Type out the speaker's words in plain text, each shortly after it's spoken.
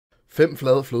5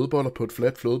 flade flødeboller på et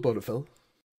fladt flødebollefad.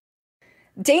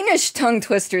 Danish tongue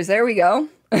twisters. There we go.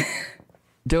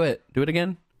 Do it. Do it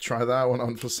again. Try that one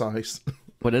on for size.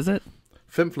 What is it?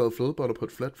 5 flade flødeboller på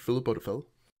et fladt flødebollefad.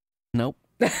 Nope.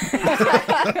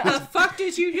 The fuck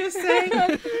did you just say?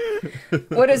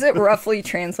 What does it roughly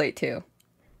translate to?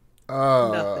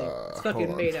 Nothing. It's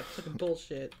fucking made up fucking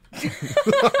bullshit.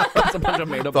 It's a bunch of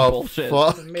made up bullshit.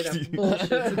 Fuck Made up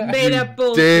bullshit. It's made up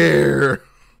bullshit. dare.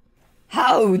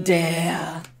 How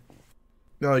dare!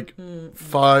 Like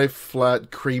 5 flat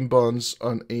cream buns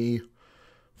on a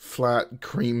flat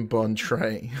cream bun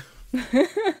tray.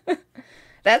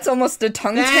 That's almost a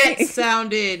tongue That taste.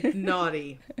 sounded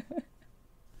naughty.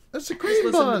 That's a Just cream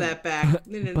listen to bun. that back. It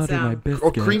didn't Butter my sound. biscuit.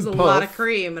 Or cream There's a puff. lot of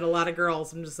cream and a lot of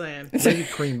girls. I'm just saying.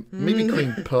 Maybe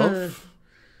cream puff.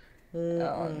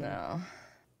 Oh no.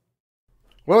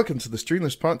 Welcome to the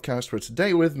Streamless Podcast, where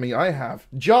today with me I have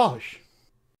Josh.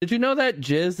 Did you know that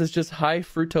jizz is just high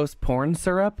fructose corn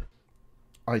syrup?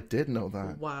 I did know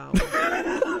that. Wow.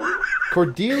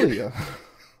 Cordelia.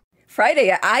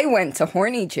 Friday, I went to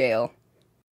horny jail.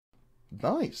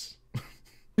 Nice.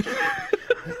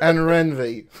 And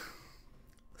Renvi.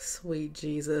 Sweet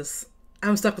Jesus.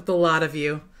 I'm stuck with a lot of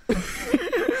you.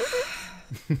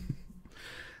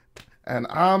 And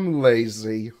I'm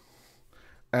lazy.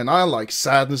 And I like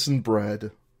sadness and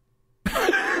bread.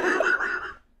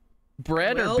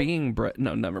 Bread Well- or being bread?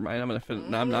 No, never mind. I'm gonna finish.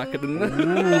 No, I'm not gonna.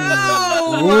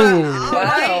 Oh,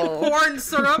 Wow. corn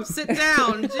syrup, sit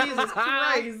down. Jesus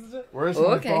Christ. Where's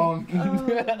Okay. my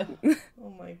phone? Oh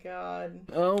my God.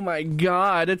 Oh my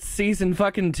god! It's season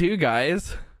fucking 2,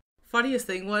 guys. Funniest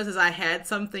thing was I had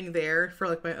something there for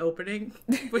like my opening,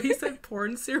 but he said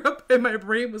corn syrup and my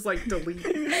brain was like delete.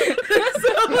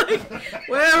 So like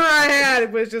whatever I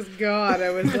had was just gone. I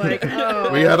was like,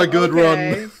 oh, We had a good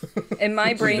okay. run. And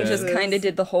my brain just Jesus. kind of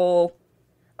did the whole,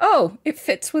 oh, it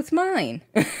fits with mine.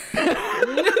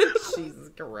 Jesus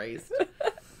Christ.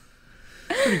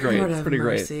 Pretty great. Lord It's have pretty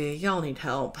great. mercy. Y'all need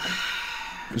help.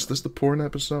 Is this the porn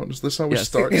episode? Is this how we Yes.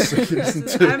 start season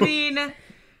 2? I mean,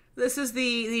 this is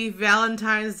the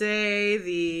Valentine's Day,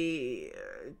 the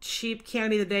cheap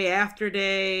candy the day after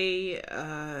day.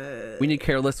 We need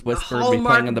Careless Whisper to be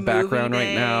Hallmark playing in the movie background right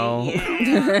day. now.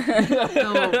 Yeah.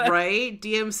 Oh, right?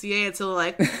 DMCA until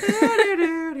like.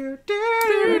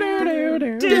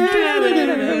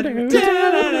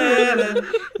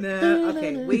 No,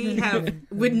 okay,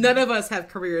 none of us have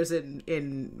careers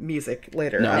in music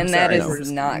later. No. I'm And that sorry. is We're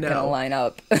just- not going to no. line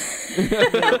up.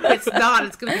 It's not.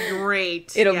 It's gonna be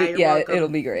great. It'll you're be, welcome. it'll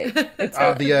be great.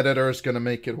 The editor is going to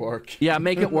make it work. Yeah,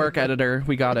 make it work, editor.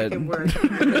 We got it. It worked.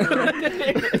 God.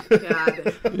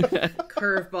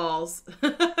 Curveballs.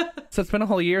 So it's been a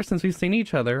whole year since we've seen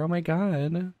each other. Oh my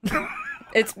god.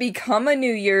 It's become a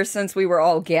new year since we were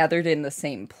all gathered in the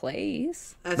same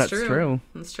place. That's true.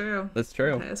 That's true. That's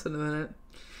true. Okay, that's in a minute.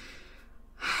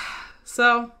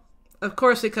 So, of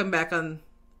course, we come back on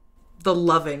the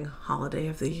loving holiday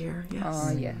of the year. Yes.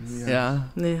 Oh, yes. Yeah.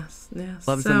 Yes. Yes.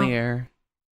 Love's in the air.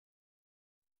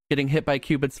 Getting hit by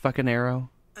Cupid's fucking arrow.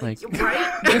 Like,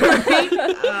 Right?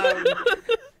 Right?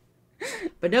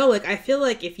 But no, like, I feel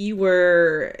like if you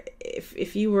were,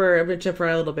 I'm gonna jump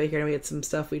around a little bit here, and we had some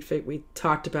stuff we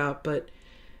talked about, but,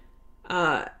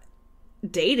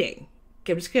 dating.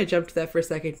 Okay, I'm just gonna jump to that for a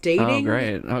second. Dating. oh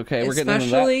great. Okay, we're getting into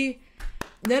that. Especially,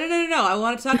 no. I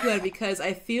want to talk about it because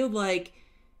I feel like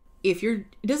it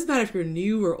doesn't matter if you're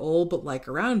new or old, but like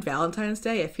around Valentine's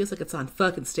Day, it feels like it's on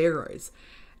fucking steroids.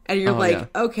 And you're Oh, like, yeah.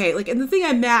 okay, like, and the thing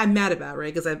I'm mad about,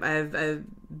 right? Because I've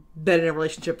been in a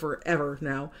relationship forever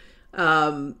now.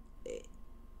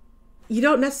 You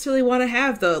don't necessarily want to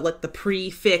have the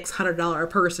prefix $100 a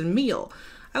person meal.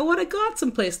 I want to go out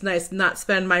someplace nice and not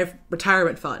spend my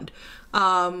retirement fund.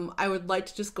 I would like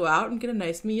to just go out and get a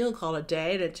nice meal, call it a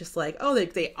day, and it's just like, oh,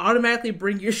 they automatically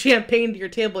bring you champagne to your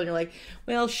table, and you're like,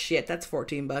 well, shit, that's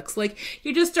 $14. Like,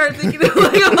 you just start thinking of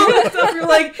like all that stuff. You're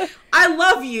like, I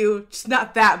love you, just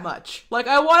not that much. Like,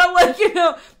 I want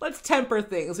to let's temper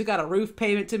things. We got a roof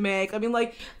payment to make. I mean,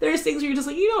 like, there's things where you're just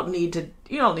like, you don't need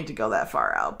to go that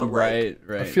far out. But Right.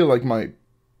 I feel like my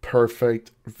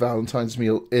perfect Valentine's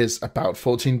meal is about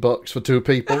 $14 for 2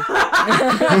 people.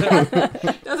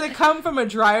 does it come from a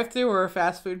drive-thru or a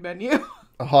fast food menu?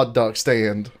 A hot dog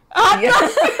stand.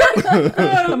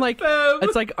 I'm like,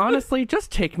 it's like, honestly,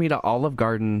 just take me to Olive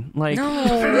Garden. Like,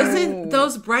 Listen,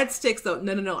 those breadsticks though.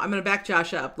 No. I'm gonna back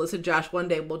Josh up. Listen, Josh, one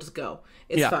day we'll just go.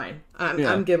 It's Yeah. fine.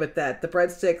 Yeah. I'm good with that. The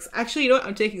breadsticks. Actually, you know what?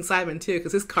 I'm taking Simon too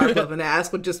because his carb loving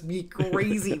ass would just be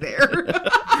crazy there.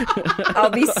 I'll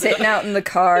be sitting out in the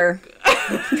car.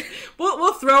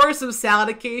 we'll throw her some salad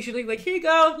occasionally. Like, here you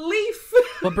go, leaf.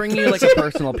 We'll bring you like a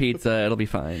personal pizza. It'll be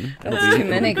fine. Too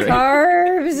many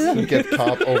carbs. You get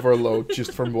carb overload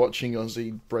just from watching us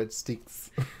eat breadsticks.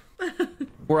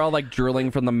 We're all like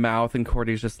drooling from the mouth, and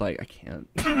Cordy's just like, I can't.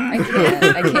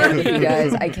 I can't with you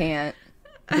guys. I can't.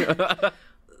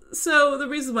 So the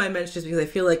reason why I mentioned is because I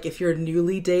feel like if you're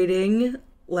newly dating,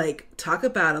 like, talk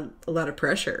about a lot of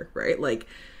pressure, right? Like,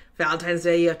 Valentine's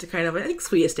Day, you have to kind of, I think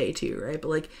Sweetest Day too, right? But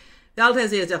like,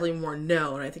 Valentine's Day is definitely more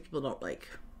known. I think people don't like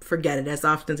forget it as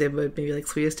often as they would maybe like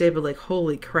Sweetest Day, but like,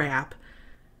 holy crap.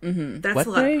 That's What a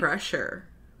lot day? of pressure.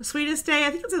 Sweetest Day,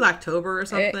 I think it's in October or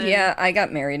something. Yeah, I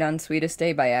got married on Sweetest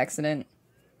Day by accident.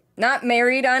 Not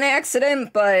married on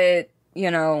accident, but, you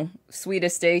know,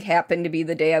 Sweetest Day happened to be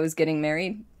the day I was getting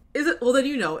married. Is it? Well, then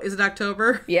you know. Is it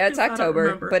October? Yeah, it's I don't October,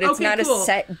 remember. but it's Okay, not cool. a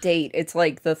set date. It's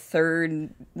like the third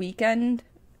weekend.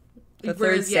 The third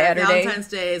Whereas, Saturday. Valentine's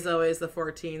Day is always the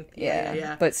 14th.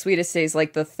 Yeah. But Sweetest Day is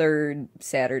like the third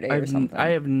Saturday or something. I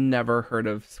have never heard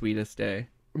of Sweetest Day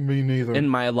Me neither. in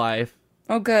my life.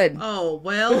 Oh, good. Oh,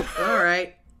 well, all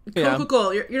right. Cool, Yeah.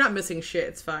 cool. You're not missing shit.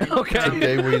 It's fine. Okay.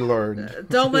 Today we learned.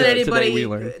 Don't let Yeah, today we anybody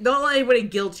learned. don't let anybody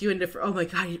guilt you into. Oh my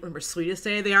god, you remember Sweetest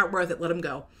Day? They aren't worth it. Let them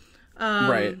go.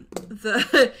 Right.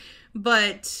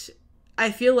 But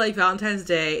I feel like Valentine's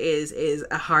Day is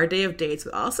a hard day of dates,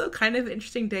 but also kind of an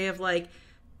interesting day of like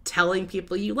telling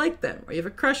people you like them or you have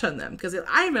a crush on them. Because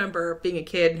I remember being a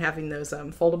kid and having those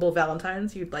foldable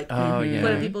Valentines. You'd like Oh, yeah.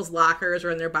 put in people's lockers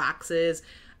or in their boxes.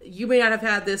 You may not have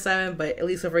had this, Simon, but at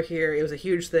least over here, it was a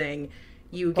huge thing.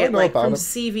 You get know like about from it.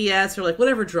 CVS or like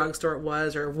whatever drugstore it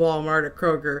was, or Walmart or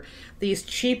Kroger, these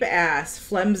cheap ass,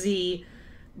 flimsy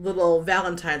little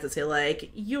Valentines that say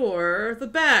like, you're the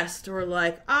best, or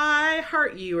like, I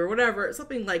heart you, or whatever.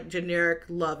 Something like generic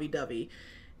lovey-dovey.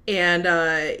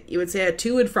 And you would say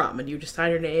to and from, and you just sign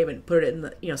your name and put it in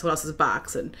the, someone else's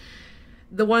box. And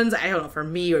the ones, I don't know, for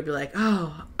me would be like,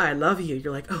 oh, I love you.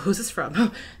 You're like, oh, who's this from?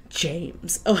 Oh,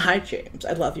 James. Oh, hi, James.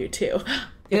 I love you too.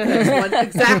 Next one,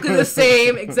 exactly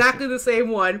the same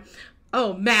one.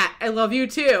 Oh, Matt, I love you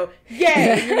too.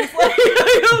 Yay! You're just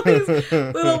like, all these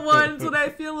little ones, and I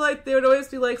feel like there would always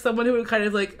be like someone who would kind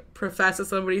of like profess to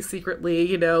somebody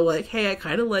secretly, like, hey, I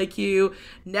kind of like you.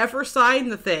 Never sign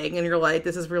the thing, and you're like,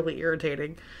 this is really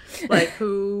irritating. Like,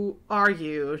 who are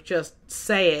you? Just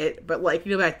say it. But like,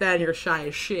 back then you're shy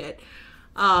as shit.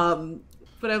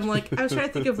 But I'm like, I was trying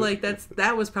to think of like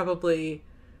that was probably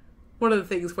one of the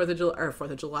things 4th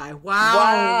of July.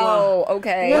 Wow.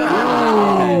 Okay.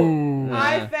 Wow.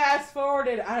 I fast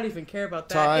forwarded. I don't even care about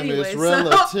that. Time anyway, is so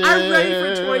relative. I'm ready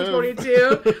for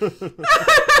 2022.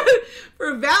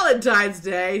 For Valentine's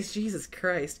Day. Jesus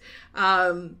Christ.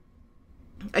 I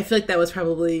feel like that was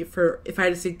probably if I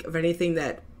had to think of anything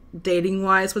that dating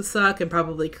wise would suck and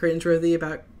probably cringeworthy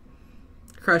about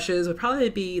crushes, would probably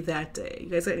be that day. You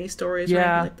guys got any stories or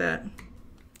anything like that?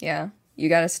 Yeah. You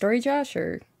got a story, Josh,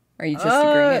 or are you just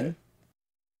agreeing?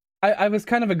 I was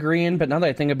kind of agreeing, but now that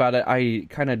I think about it, I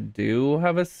kind of do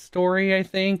have a story, I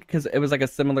think, because it was like a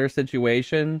similar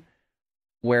situation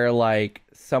where like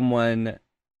someone,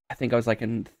 I think I was like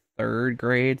in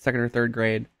second or third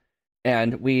grade,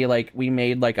 and we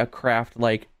made like a craft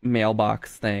like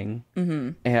mailbox thing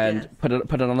and put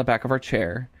it on the back of our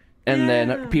chair, and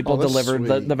then people that's delivered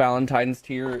sweet. the Valentines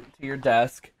to your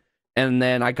desk, and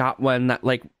then I got one that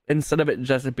like, instead of it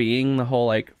just being the whole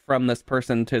like from this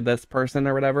person to this person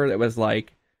or whatever, it was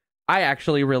like, I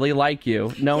actually really like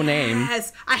you, no name.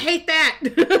 Yes, I hate that.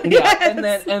 Yeah,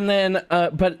 Yes. and then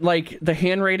but like the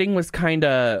handwriting was kind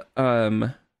of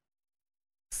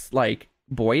like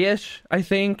boyish, I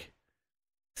think.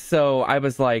 So I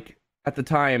was like, at the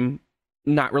time,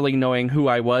 not really knowing who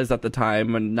I was at the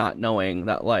time and not knowing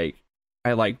that like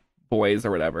I like boys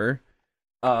or whatever.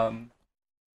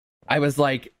 I was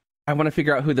like, I want to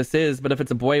figure out who this is, but if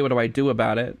it's a boy, what do I do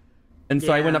about it? And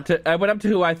so I went up to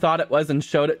who I thought it was and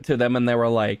showed it to them, and they were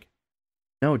like,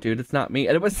 no, dude, it's not me.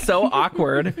 And it was so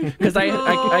awkward because I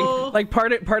like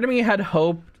part of me had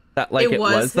hoped that like it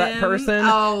was that him? person.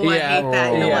 Oh, I hate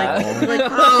that. You're Yeah.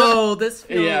 like, oh, this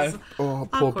feels Yeah. Oh,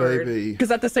 poor awkward. baby.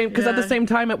 Because at the same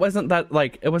time, it wasn't that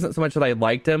like, it wasn't so much that I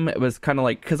liked him. It was kind of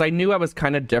like, because I knew I was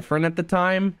kind of different at the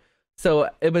time, so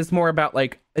it was more about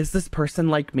like, is this person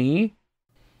like me?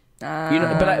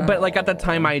 But like at the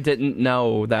time, I didn't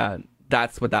know that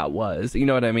that's what that was. You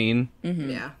know what I mean?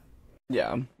 Yeah.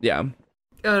 Yeah.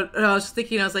 I was just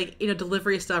thinking, I was like,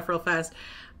 delivery stuff real fast.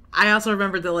 I also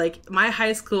remember that, like, my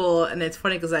high school, and it's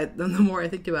funny because the more I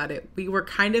think about it, we were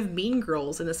kind of mean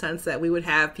girls in the sense that we would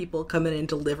have people come in and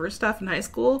deliver stuff in high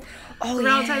school for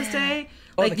Valentine's Day.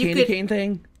 Oh, Like, the candy cane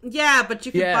thing? Yeah, but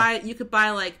you could buy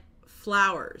like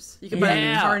flowers. You could buy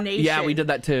a carnation. Yeah, we did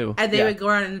that too. And they would go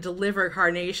around and deliver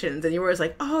carnations, and you were always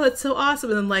like, "Oh, that's so awesome!"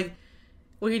 And then like,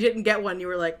 when you didn't get one, you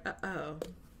were like, "Uh-oh."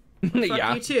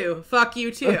 Fuck you too. Fuck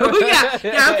you too. yeah.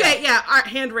 Okay. Yeah. All right,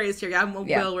 hand raised here. Yeah, I'm a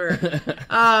Wilbur.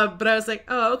 But I was like,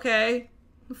 oh, okay.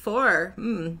 4.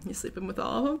 You sleeping with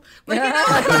all of them?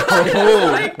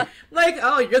 Like,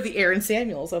 oh, you're the Aaron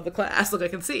Samuels of the class. Look, I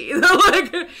can see.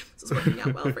 Like, this is working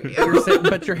out well for you.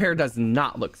 But your hair does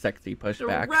not look sexy pushed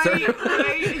back. Right.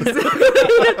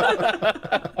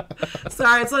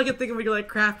 Sorry, it's all I can think of when you're like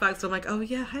craft box. So I'm like, oh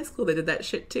yeah, high school they did that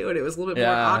shit too, and it was a little bit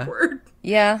more awkward.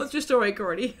 Yeah. What's your story,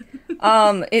 Cordy?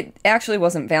 It actually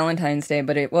wasn't Valentine's Day,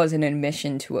 but it was an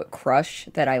admission to a crush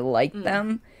that I liked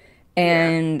them.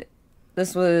 And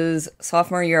this was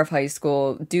sophomore year of high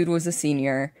school. Dude was a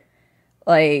senior.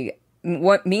 Like,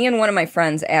 me and one of my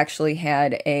friends actually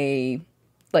had a,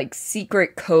 like,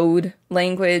 secret code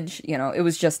language. You know, it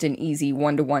was just an easy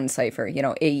 1-to-1 cipher. You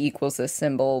know, A equals this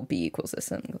symbol, B equals this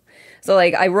symbol. So,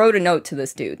 like, I wrote a note to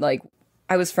this dude. Like,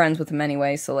 I was friends with him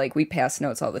anyway, so, like, we passed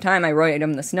notes all the time. I wrote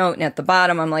him this note, and at the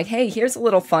bottom, I'm like, hey, here's a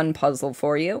little fun puzzle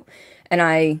for you. And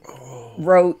I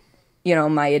wrote, you know,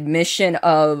 my admission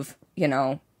of, you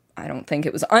know, I don't think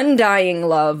it was undying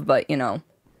love, but, you know,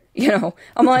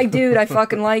 I'm like, dude, I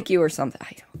fucking like you or something.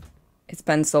 It's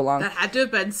been so long. That had to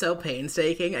have been so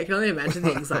painstaking. I can only imagine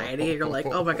the anxiety. You're like,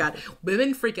 oh my God,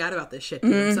 women freak out about this shit.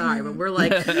 Dude. I'm sorry, but we're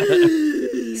like...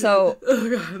 So,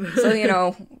 you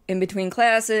know, in between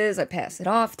classes, I pass it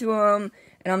off to him,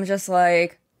 and I'm just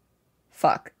like,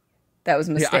 fuck. That was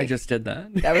a mistake. Yeah, I just did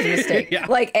that. That was a mistake.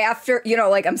 Like, after, you know,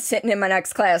 like, I'm sitting in my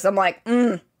next class, I'm like,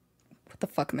 what the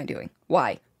fuck am I doing?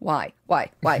 Why?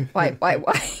 Like,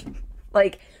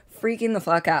 freaking the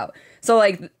fuck out. So,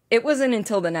 like, it wasn't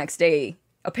until the next day.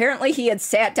 Apparently, he had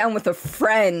sat down with a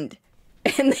friend,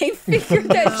 and they figured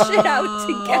that shit out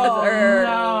together.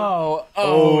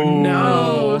 Oh,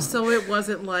 no. So it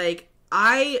wasn't like,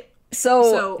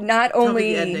 So not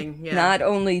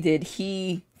only did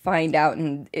he find out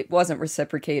and it wasn't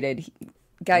reciprocated,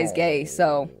 guy's gay,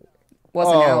 so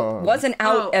wasn't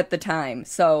out at the time.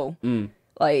 So,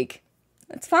 like,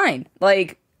 it's fine.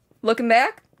 Like, looking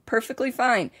back, perfectly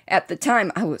fine. At the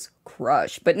time, I was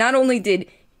crushed. But not only did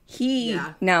he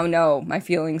now know my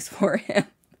feelings for him,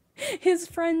 his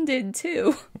friend did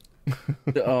too.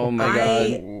 Oh my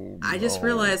God. I just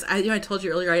realized, I told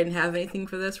you earlier I didn't have anything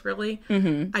for this, really.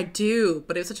 I do,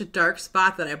 but it was such a dark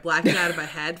spot that I blacked it out of my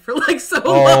head for like so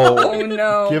long. Oh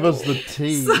no. Give us the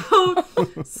tea. So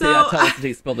yeah, tell us the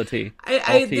tea, spill the tea.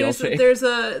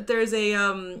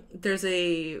 There's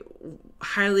a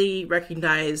highly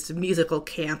recognized musical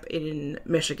camp in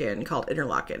Michigan called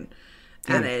Interlochen.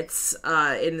 And it's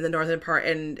in the northern part,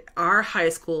 and our high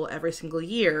school every single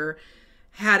year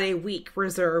had a week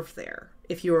reserved there.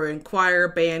 If you were in choir,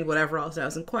 band, whatever else, I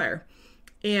was in choir.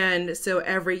 And so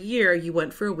every year you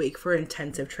went for a week for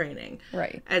intensive training.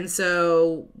 Right. And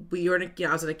so I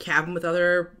was in a cabin with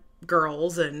other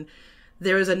girls, and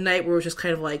there was a night where it was just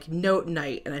kind of like note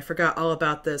night, and I forgot all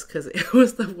about this because it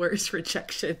was the worst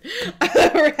rejection I've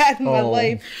ever had in my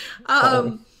life.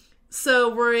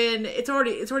 So it's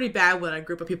already bad when a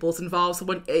group of people is involved. So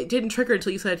when it didn't trigger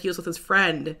until you said he was with his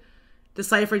friend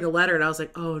deciphering the letter, and I was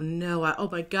like, oh no, oh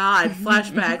my God,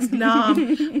 flashbacks,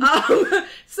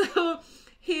 so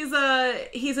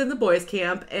he's in the boys'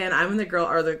 camp, and I'm in the girl,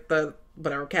 or the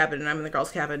whatever cabin, and I'm in the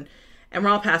girls' cabin, and we're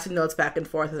all passing notes back and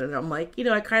forth, and I'm like,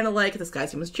 I kind of like, this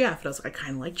guy's name was Jeff, and I was like, I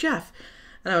kind of like Jeff,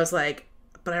 and I was like,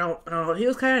 but I don't know, he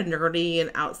was kind of nerdy and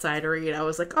outsidery, and I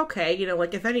was like, okay,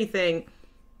 like, if anything,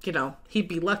 he'd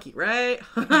be lucky, right?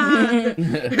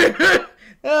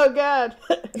 Oh God,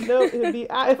 no, it would be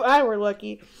if I were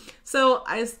lucky. So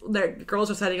the girls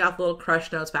were sending off little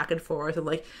crush notes back and forth, and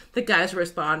like the guys were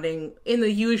responding in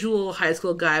the usual high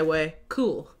school guy way.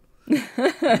 Cool. You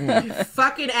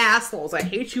fucking assholes! I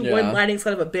hate you, one-lining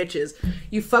son of a bitches.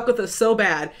 You fuck with us so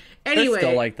bad. Anyway, they're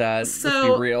still like that. So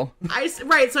let's be real. So I said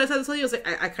to him, I was like,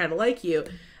 I kind of like you,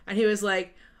 and he was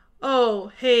like,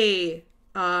 oh hey,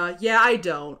 yeah, I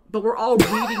don't, but we're all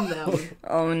reading them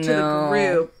to the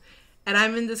group. And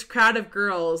I'm in this crowd of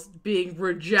girls being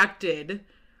rejected.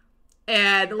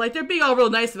 And, like, they're being all real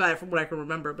nice about it from what I can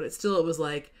remember. But it was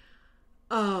like,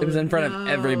 oh, it was in front of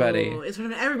everybody. It's in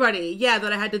front of everybody. Yeah,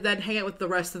 that I had to then hang out with the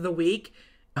rest of the week.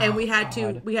 And we had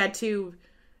to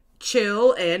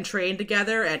chill and train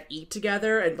together and eat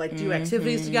together and, like, do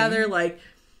activities together. Like,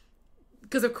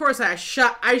 because, of course, I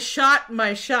shot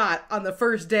my shot on the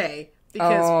first day.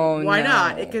 Because why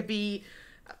not? It could be...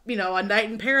 a night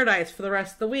in paradise for the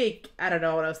rest of the week. I don't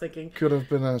know what I was thinking. Could have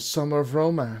been a summer of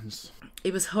romance.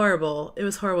 It was horrible. It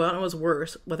was horrible. I don't know what was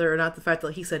worse, whether or not the fact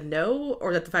that he said no,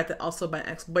 or that the fact that also my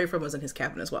ex-boyfriend was in his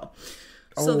cabin as well.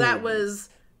 So that was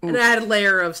an added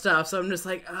layer of stuff. So I'm just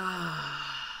like,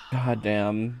 God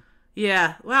damn.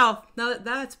 yeah. Well, now that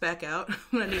that's back out,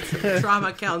 I'm gonna need some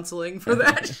trauma counseling for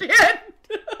that shit.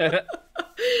 But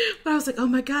I was like, oh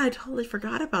my god, I totally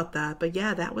forgot about that. But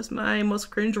yeah, that was my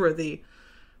most cringeworthy,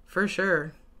 for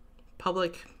sure.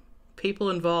 Public people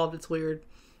involved. It's weird.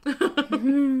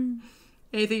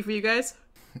 Anything for you guys?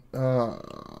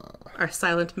 Our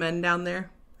silent men down there.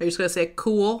 Are you just gonna say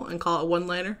cool and call it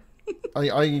one-liner?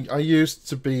 I used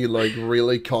to be like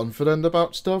really confident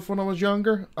about stuff when I was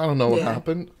younger. I don't know what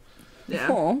happened. Yeah.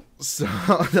 Oh. So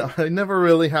I never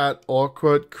really had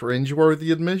awkward,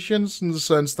 cringeworthy admissions in the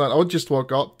sense that I would just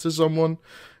walk up to someone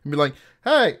and be like,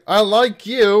 "Hey, I like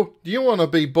you. Do you want to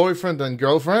be boyfriend and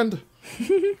girlfriend?"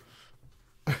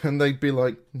 And they'd be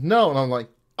like, "No," and I'm like,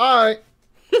 "All right."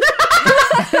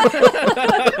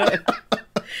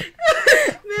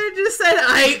 They just said,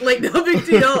 like, no big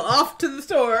deal, off to the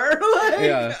store. Like,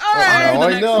 Yeah. all right.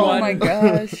 I know. Oh my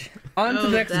gosh. On to the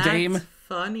next that's game.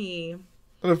 funny.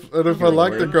 And if I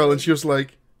liked the girl and she was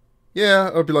like, "Yeah,"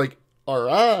 I'd be like, "All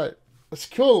right, that's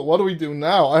cool. What do we do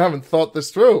now? I haven't thought this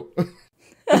through."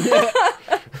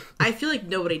 I feel like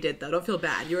nobody did, though. Don't feel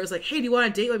bad. You were always like, hey, do you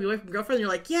want to date with your wife and girlfriend? And you're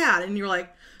like, yeah. And you're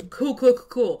like,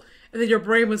 cool. And then your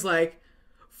brain was like,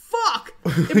 fuck!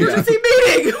 Emergency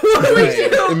meeting! What do we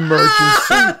do?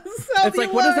 Emergency. It's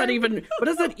like, what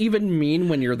does that even mean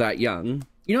when you're that young?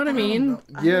 You know what I mean?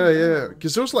 Yeah.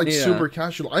 Because it was like super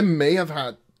casual. I may have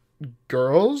had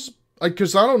girls,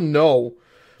 because I don't know,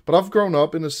 but I've grown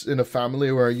up in a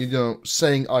family where, you know,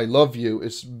 saying "I love you"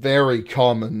 is very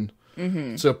common.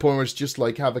 To a point where it's just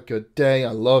like, "Have a good day,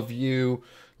 I love you."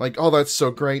 Like, "Oh, that's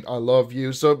so great, I love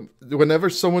you." So whenever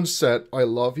someone said "I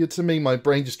love you" to me, my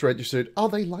brain just registered, "Oh,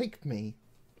 they like me.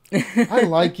 I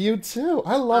like you too.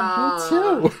 I love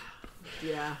you too."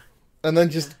 Yeah. And then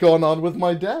just going on with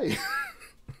my day.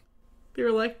 You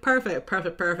were like,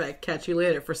 perfect. Catch you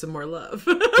later for some more love.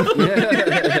 And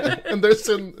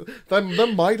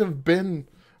there might have been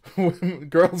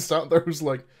girls out there who's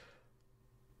like,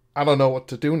 "I don't know what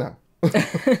to do now."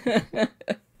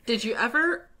 Did you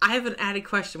ever? I have an added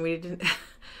question. We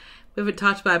haven't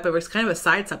talked about it, but it's kind of a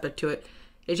side subject to it.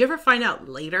 Did you ever find out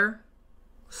later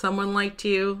someone liked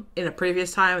you in a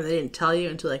previous time and they didn't tell you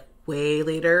until like way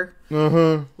later?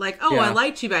 Like, oh, I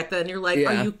liked you back then. You're like,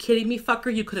 are you kidding me,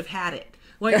 fucker? You could have had it.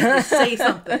 Why didn't you say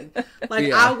something?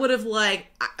 Like, I would have, like,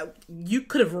 you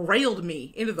could have railed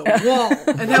me into the wall,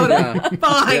 and that would have been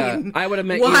fine. Yeah. I would have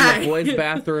met you in the boys'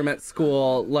 bathroom at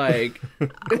school, like...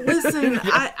 Listen,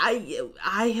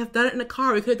 I have done it in a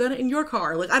car. We could have done it in your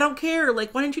car. Like, I don't care.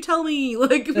 Like, why didn't you tell me?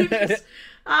 Like, we just,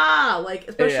 like,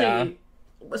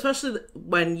 especially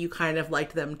when you kind of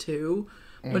liked them, too.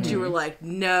 But you were like,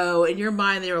 no. In your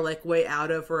mind, they were, like, way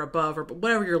out of or above or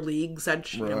whatever your league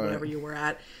said, you know, whatever you were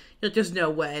at. Like, there's no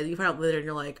way. You find out later and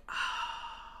you're like,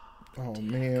 Oh,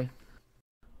 man.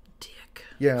 dick.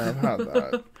 Yeah, I've had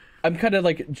that. I'm kind of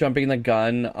like jumping the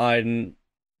gun on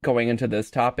going into this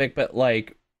topic, but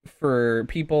like for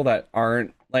people that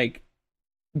aren't like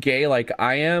gay like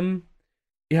I am,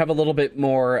 you have a little bit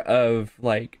more of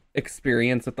like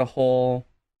experience with the whole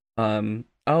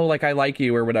oh, like I like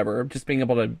you or whatever, just being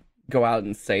able to go out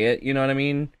and say it, you know what I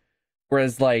mean?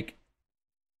 Whereas like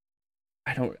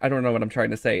I don't know what I'm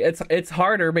trying to say. It's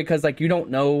harder because like you don't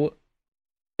know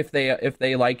if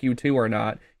they like you too or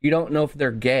not. You don't know if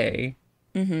they're gay.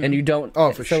 And you don't.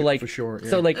 Oh, for sure. Yeah.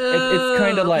 So like it's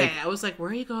kind of like. I was like, where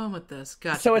are you going with this?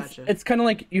 Gotcha. So it's kind of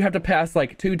like you have to pass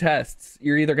like two tests.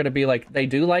 You're either going to be like they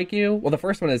do like you. Well, the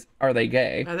first one is are they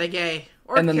gay? Are they gay?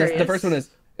 Or and then curious. the first one is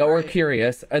or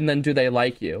curious, and then do they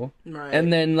like you? Right.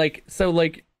 And then like so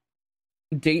like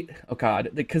date. Oh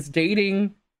God, because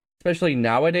dating, especially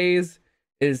nowadays,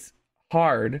 is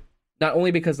hard. Not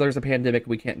only because there's a pandemic,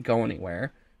 we can't go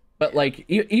anywhere. But, like,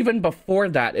 even before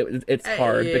that, it's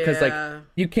hard. Because, like,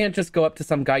 you can't just go up to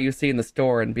some guy you see in the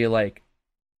store and be like,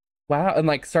 wow, and,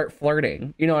 like, start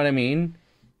flirting. You know what I mean?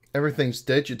 Everything's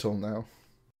digital now.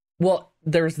 Well,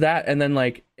 there's that. And then,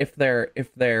 like, if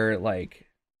they're like,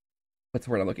 what's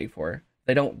the word I'm looking for?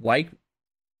 They don't like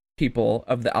people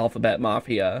of the alphabet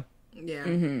mafia. Yeah.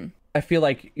 I feel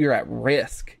like you're at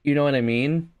risk. You know what I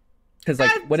mean? Because,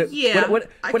 like, what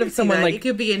if someone, like... It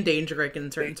could be endangering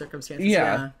in certain circumstances.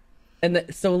 Yeah. And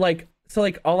so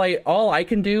all I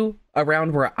can do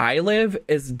around where I live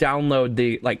is download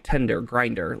the like Tinder,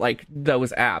 Grindr, like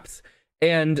those apps,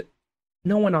 and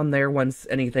no one on there wants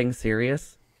anything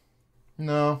serious.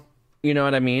 No. You know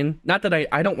what I mean? Not that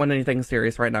I don't want anything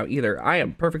serious right now either. I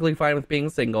am perfectly fine with being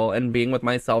single and being with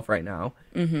myself right now.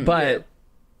 But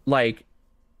like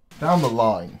down the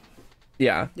line.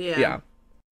 Yeah. No,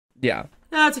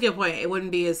 that's a good point. It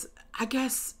wouldn't be as, I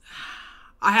guess,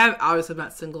 obviously I'm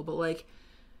not single, but like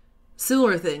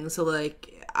similar things. So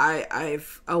like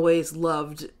I've always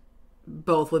loved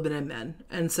both women and men.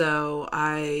 And so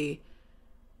I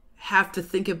have to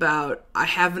think about, I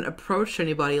haven't approached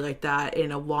anybody like that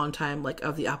in a long time, like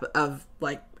of the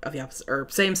opposite or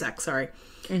same sex, sorry.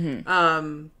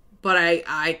 But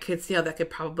I could see how that could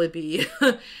probably be.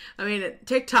 I mean,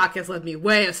 TikTok has led me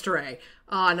way astray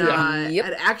on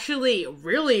it actually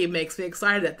really makes me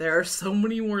excited that there are so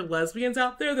many more lesbians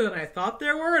out there than I thought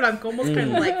there were, and I'm almost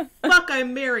kind of like, fuck,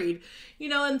 I'm married, you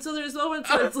know. And so there's moments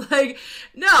where it's like,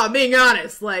 no, I'm being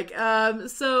honest, like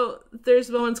so there's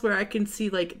moments where I can see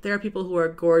like there are people who are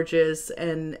gorgeous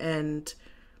and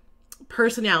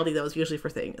personality, though, is usually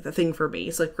the thing for me.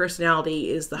 So like personality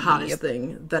is the hottest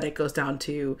thing that it goes down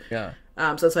to. So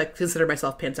it's like, consider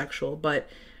myself pansexual, but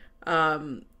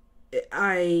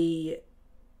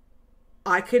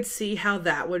I could see how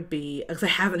that would be, because I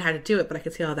haven't had to do it, but I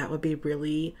could see how that would be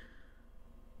really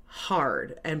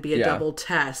hard and be a double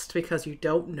test, because you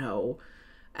don't know,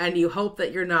 and you hope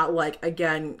that you're not like,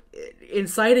 again,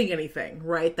 inciting anything,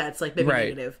 right? That's like maybe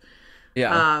negative.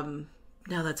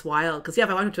 No, that's wild, because if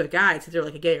I went up to a guy, it's either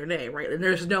like a gay or nay, right? And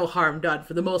there's no harm done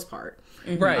for the most part,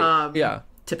 right?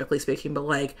 Typically speaking, but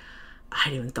like, I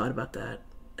hadn't even thought about that.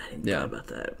 Yeah,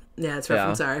 it's rough.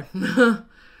 I'm sorry.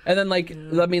 And then like,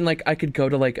 I mean, like I could go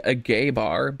to like a gay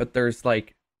bar, but there's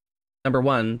like, number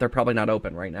one, they're probably not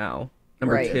open right now.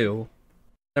 Number two,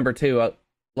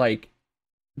 like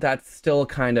that's still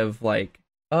kind of like,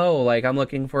 oh, like I'm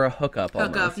looking for a hookup,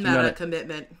 not a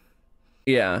commitment.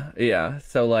 Yeah.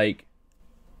 So like,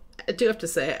 I do have to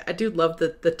say, I do love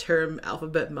the term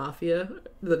alphabet mafia,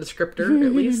 the descriptor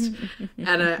at least,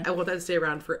 and I want that to stay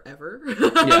around forever.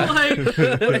 Like,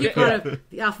 you call it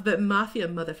the alphabet mafia,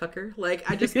 motherfucker. Like,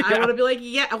 I want to be like,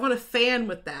 I want a fan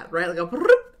with that, right? Like a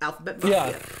alphabet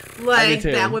mafia. Like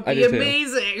that would be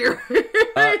amazing.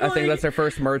 I think that's their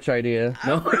first merch idea.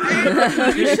 No,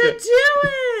 you should do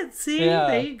it. See,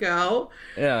 there you go.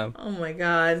 Yeah. Oh my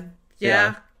god.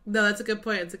 Yeah. No, that's a good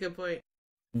point.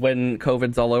 When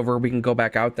COVID's all over, we can go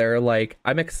back out there. Like,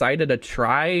 I'm excited to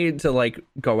try to like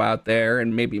go out there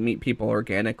and maybe meet people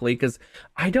organically, because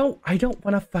I don't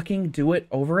want to fucking do it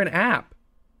over an app.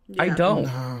 I don't,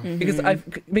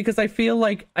 because I feel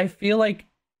like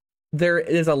there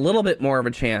is a little bit more of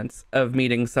a chance of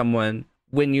meeting someone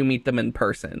when you meet them in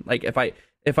person. Like if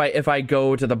I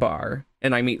go to the bar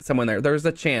and I meet someone there's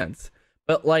a chance.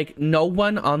 But like, no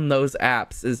one on those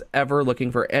apps is ever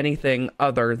looking for anything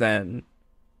other than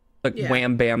like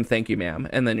wham bam, thank you ma'am,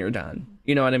 and then you're done.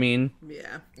 You know what I mean?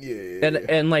 Yeah.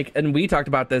 And we talked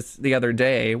about this the other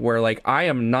day, where like, I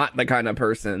am not the kind of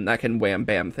person that can wham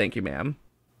bam, thank you ma'am.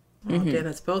 Oh damn,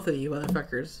 that's both of you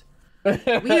motherfuckers.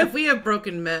 we have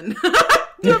broken men.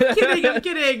 I'm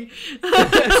kidding.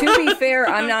 To be fair,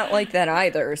 I'm not like that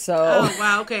either, so. Oh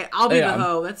wow, okay, I'll be the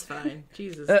hoe, that's fine.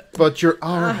 Jesus. But you're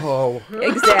our hoe.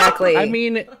 Exactly. I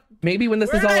mean, maybe when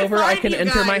this is all over, I can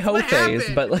enter my hoe phase,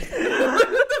 but like,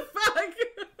 what the fuck?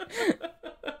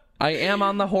 I am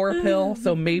on the whore pill,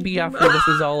 so maybe after this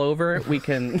is all over, we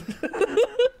can.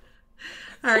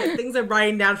 All right, things I'm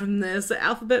writing down from this: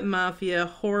 Alphabet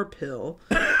Mafia, whore pill.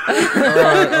 All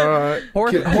right.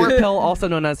 Whore pill, also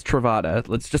known as Truvada.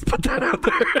 Let's just put that out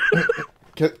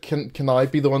there. Can I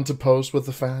be the one to pose with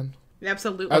the fan?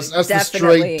 Absolutely. As the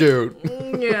straight dude.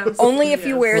 Yes. Only if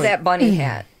you wear that bunny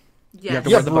hat. Yes.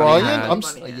 Yeah, Brian.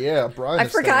 Brian. I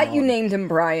forgot you named him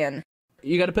Brian.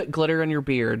 You got to put glitter on your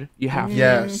beard. You have to.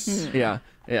 Yes. Yeah.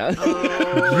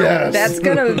 Oh, yes. That's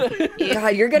gonna.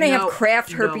 God, you're gonna have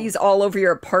craft herpes all over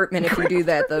your apartment if you do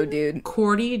that, though, dude.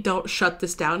 Cordy, don't shut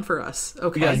this down for us,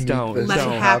 okay? Yes, don't. Let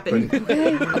it happen.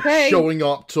 Okay. Showing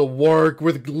up to work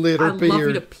with glitter beard. I love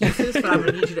you to pieces, but I'm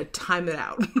gonna need you to time it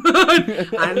out.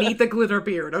 I need the glitter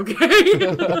beard, okay?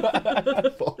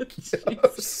 Fuck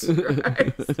yes.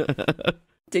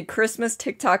 Did Christmas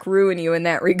TikTok ruin you in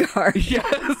that regard?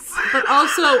 Yes. But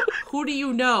also, who do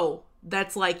you know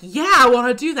that's like, yeah, I want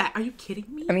to do that? Are you kidding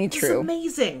me? I mean, It's true.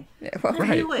 amazing. Well,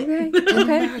 Right. Do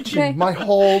it. Okay. My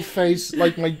whole face,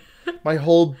 like my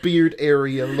whole beard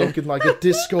area looking like a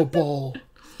disco ball.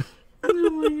 Oh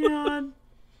my god.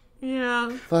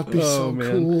 Yeah. That'd be so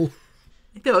man. cool.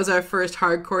 I think that was our first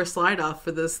hardcore slide off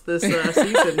for this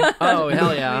season. Oh,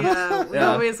 hell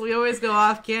yeah. We always go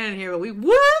off canon here, but we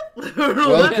what?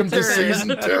 Welcome to season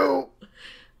 2.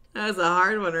 That was a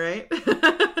hard one, right?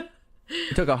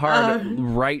 It took a hard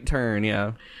right turn,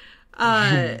 yeah.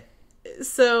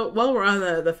 So while we're on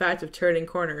the fact of turning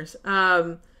corners,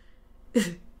 only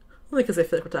because I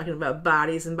feel like we're talking about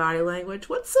bodies and body language,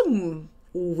 what's some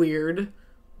weird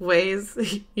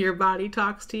ways your body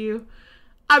talks to you?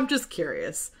 I'm just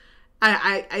curious.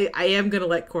 I am gonna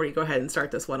let Courtney go ahead and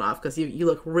start this one off because you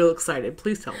look real excited.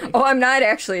 Please tell me. Oh, I'm not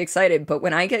actually excited, but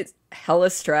when I get hella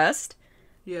stressed,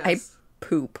 Yes. I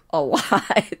poop a lot.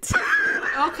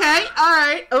 Okay, all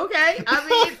right, okay.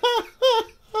 I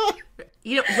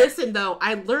mean, listen though,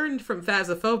 I learned from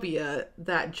Phasmophobia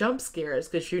that jump scares,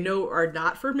 because are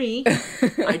not for me.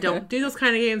 I don't do those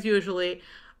kind of games usually.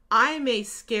 I'm a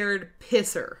scared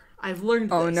pisser. I've learned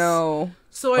this. Oh no.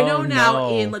 So I know now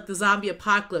in like the zombie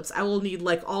apocalypse, I will need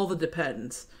like all the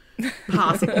Depends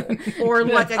possible, or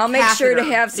like a I'll make sure to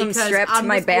catheter, have some because strapped to I'm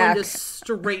my just going back. to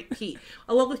straight pee.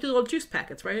 I love like your little juice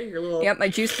packets, right? Your little Yep, my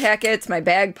juice packets, my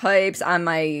bagpipes on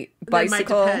my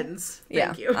bicycle. My Depends.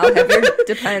 Thank you. I'll have your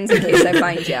Depends in case I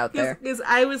find you out there. Because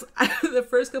the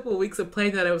first couple of weeks of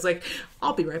playing that, I was like,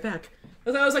 I'll be right back.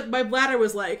 Because I was like, my bladder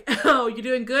was like, oh, you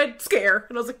doing good? Scare.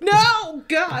 And I was like, no,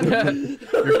 God.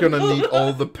 You're going to need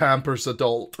all the Pampers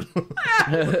adult.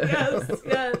 yes,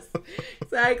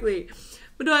 exactly.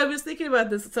 But no, I was thinking about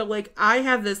this. So, like, I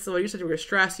have this, so you said you were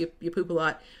stressed, you poop a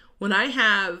lot. When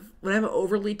I'm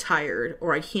overly tired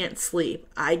or I can't sleep,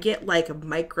 I get, like,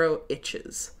 micro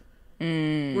itches.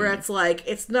 Where it's, like,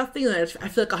 it's nothing that I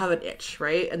feel like I'll have an itch,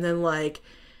 right? And then, like,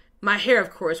 my hair,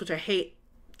 of course, which I hate.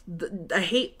 I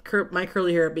hate my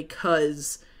curly hair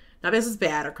because, not because it's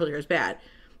bad or curly hair is bad,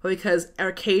 but because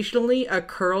occasionally a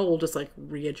curl will just like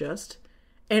readjust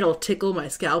and it'll tickle my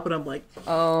scalp, and I'm like,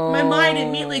 oh. My mind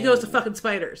immediately goes to fucking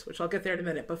spiders, which I'll get there in a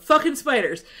minute, but fucking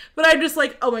spiders. But I'm just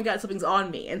like, oh my God, something's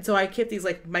on me. And so I get these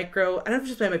like micro, I don't know if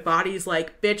it's just my body's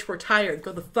like, bitch, we're tired,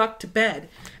 go the fuck to bed.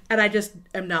 And I just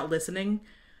am not listening,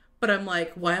 but I'm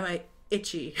like, why am I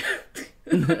itchy?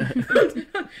 I'm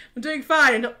doing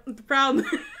fine. The problem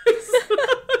is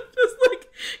just like,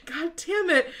 God damn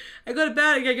it. I go to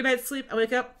bed, I get a good night's sleep, I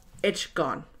wake up, itch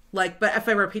gone. Like, but if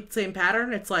I repeat the same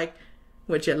pattern, it's like,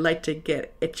 would you like to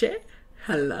get itchy?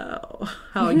 Hello.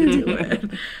 How are you doing?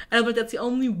 And I'm like, that's the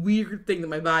only weird thing that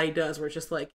my body does, where it's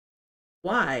just like,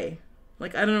 why?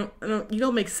 Like, I don't, you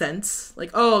don't make sense.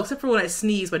 Like, oh, except for when I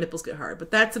sneeze, my nipples get hard,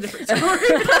 but that's a different story.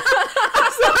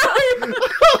 I'm sorry.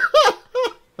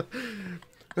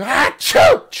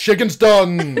 Achoo! Chicken's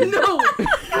done. No,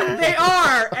 they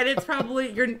are, and it's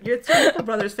probably your nipple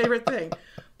brother's favorite thing.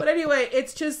 But anyway,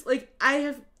 it's just like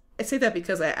I say that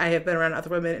because I have been around other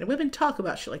women, and women talk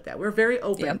about shit like that. We're very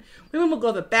open. Yep. Women will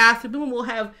go to the bathroom. Women will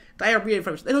have diarrhea in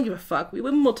front of us. They don't give a fuck.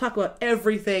 Women will talk about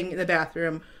everything in the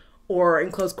bathroom or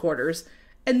in close quarters,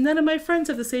 and none of my friends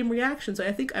have the same reaction. So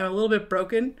I think I'm a little bit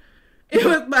broken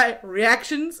with my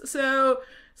reactions. So.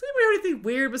 Does anybody have anything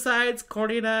weird besides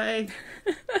Courtney and I?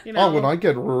 You know? Oh, when I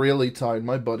get really tired,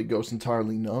 my body goes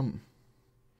entirely numb.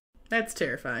 That's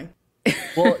terrifying.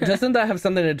 Well, doesn't that have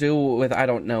something to do with, I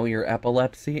don't know, your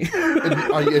epilepsy?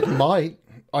 It might.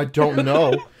 I don't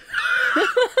know.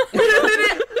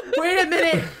 Wait a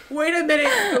minute.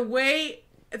 The way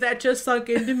that just sunk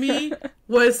into me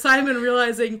was Simon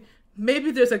realizing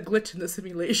maybe there's a glitch in the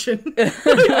simulation.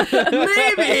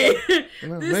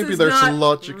 Maybe there's a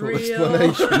logical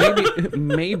explanation.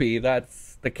 Maybe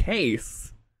that's the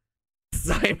case,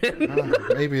 Simon.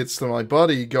 Maybe it's my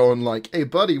buddy going like, "Hey,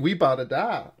 buddy, we about to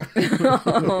die."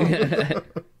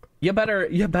 You better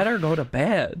go to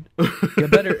bed. You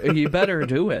better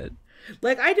do it.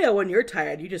 Like I do when you're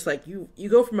tired. You just like you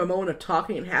go from a moment of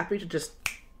talking and happy to just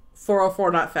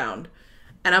 404 not found,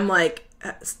 and I'm like.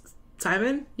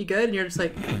 Simon, you good? And you're just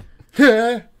like,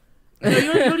 yeah.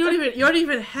 You don't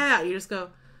even have. You just go,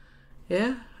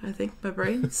 yeah. I think my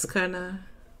brain's kind of.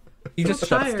 He just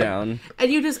shuts down,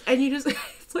 and you just.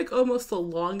 It's like almost the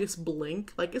longest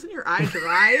blink. Like, isn't your eye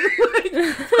dry? Like,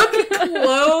 fucking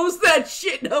close that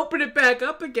shit and open it back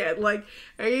up again. Like,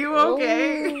 are you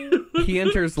okay? Oh. He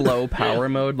enters low power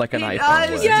mode like an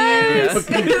iPhone would. Yes.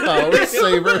 Power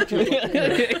saver.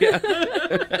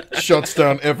 Yeah. Shuts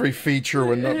down every feature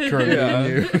when not currently in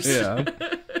use. Yeah.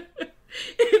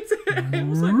 It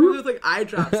was like one of those like eye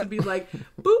drops and be like,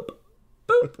 boop,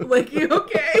 boop. Like, you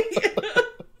okay?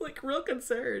 Like, real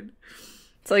concerned.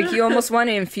 It's like you almost want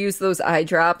to infuse those eye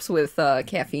drops with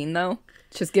caffeine, though.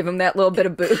 Just give them that little bit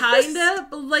of boost. Kinda,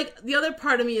 but like the other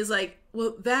part of me is like,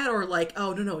 well, that or like,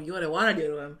 oh no, you know what I want to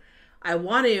do to him? I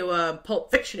want to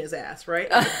Pulp Fiction his ass, right?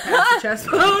 Like, past the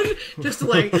chest bone, just to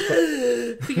like,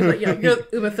 thinking like, you're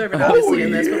Uma Thurman obviously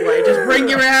in this, but like, just bring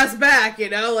your ass back,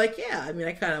 you know? Like, yeah, I mean,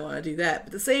 I kind of want to do that, but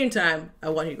at the same time, I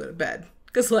want you to go to bed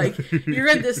because like you're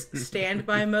in this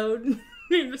standby mode.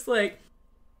 You're just like.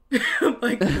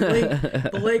 Like,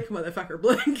 blink, motherfucker,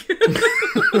 blink.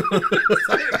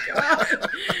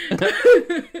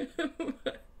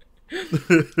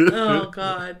 Oh,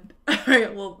 God. All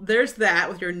right, well, there's that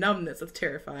with your numbness. That's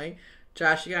terrifying.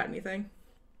 Josh, you got anything?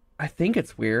 I think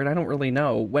it's weird. I don't really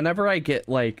know. Whenever I get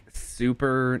like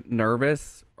super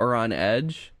nervous or on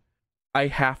edge, I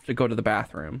have to go to the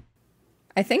bathroom.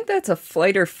 I think that's a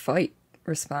flight or fight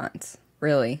response,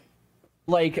 really.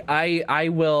 Like I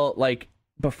will, like,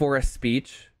 before a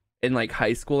speech in like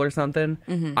high school or something,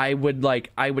 I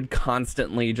would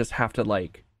constantly just have to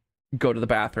like go to the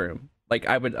bathroom. Like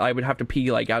I would have to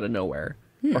pee like out of nowhere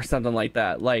or something like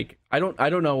that. Like I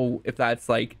don't know if that's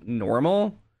like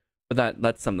normal, but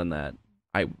that's something that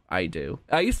I do.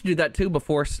 I used to do that too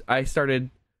before I started.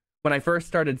 When I first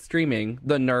started streaming,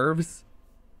 the nerves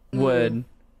would,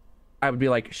 I would be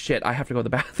like, shit, I have to go to the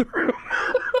bathroom.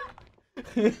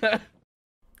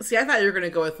 See, I thought you were going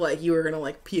to go with, like, you were going to,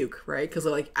 like, puke, right? Because,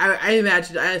 like, I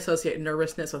imagine I associate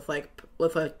nervousness with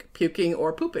puking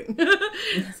or pooping.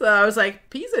 So I was like,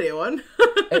 pees anyone?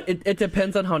 It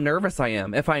depends on how nervous I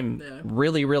am. If I'm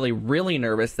really, really, really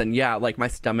nervous, then yeah, like, my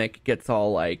stomach gets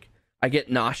all, like, I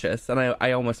get nauseous, and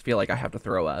I almost feel like I have to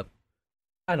throw up.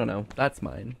 I don't know. That's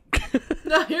mine.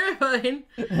 No, you're fine.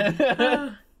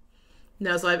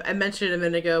 No, so I mentioned it a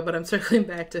minute ago, but I'm circling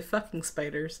back to fucking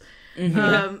spiders. Okay,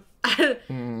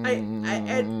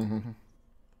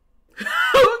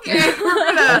 we're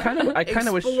gonna. I kind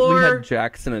of wish we had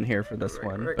Jackson in here for this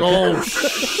one. Oh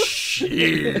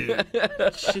shit!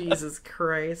 Jesus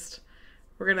Christ,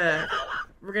 we're gonna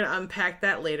unpack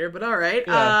that later. But all right.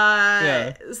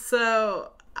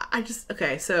 So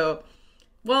so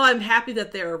well, I'm happy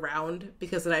that they're around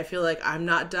because then I feel like I'm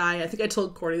not dying. I think I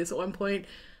told Courtney this at one point.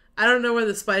 I don't know where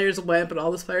the spiders went, but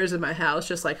all the spiders in my house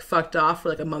just like fucked off for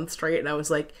like a month straight, and I was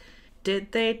like,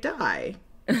 did they die?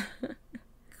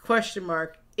 Question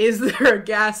mark. Is there a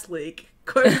gas leak?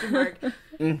 Question mark.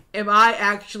 Am I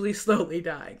actually slowly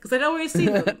dying? Because I'd always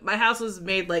seen them. My house was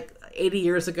made like 80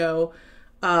 years ago.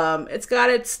 It's got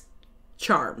its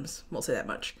charms. We'll say that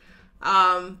much.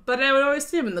 But I would always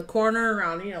see them in the corner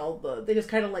around, they just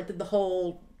kind of like did the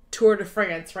whole Tour de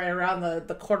France right around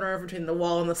the corner between the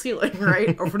wall and the ceiling,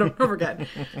 right? Over and over again.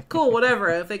 Cool, whatever.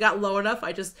 If they got low enough,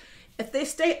 if they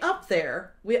stay up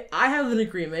there, I have an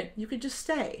agreement, you could just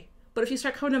stay. But if you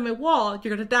start coming on my wall,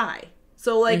 you're gonna die.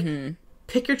 So like,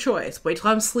 pick your choice. Wait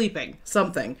till I'm sleeping.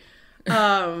 Something.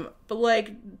 But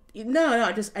like, no,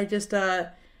 I just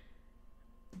the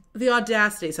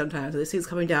audacity sometimes of these things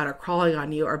coming down or crawling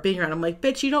on you or being around. I'm like,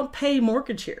 bitch, you don't pay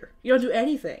mortgage here. You don't do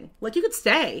anything. Like, you could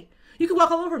stay. You could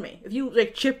walk all over me. If you,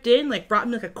 like, chipped in, like, brought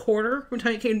me, like, a quarter from the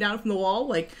time you came down from the wall,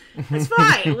 like, it's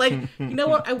fine. Like, you know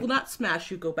what? I will not smash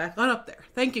you. Go back on up there.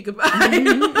 Thank you. Goodbye.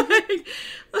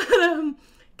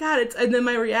 God, and then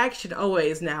my reaction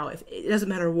always now, if it doesn't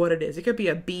matter what it is. It could be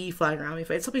a bee flying around me.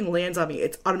 If something lands on me,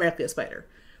 it's automatically a spider.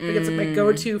 Like, it's like my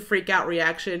go-to freak-out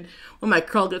reaction. When my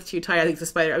curl gets too tight, I think it's a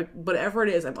spider. Whatever it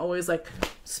is, I'm always like,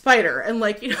 spider. And,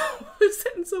 like, I was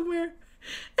sitting somewhere,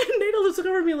 and Natal just looked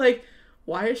over at me like,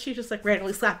 why is she just like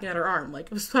randomly slapping at her arm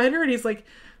like a spider? And he's like,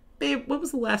 babe, when was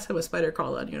the last time a spider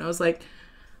crawled on you? And I was like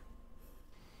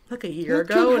a year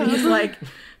ago. And he's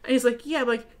like, yeah, I'm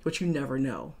like, but you never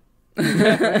know. You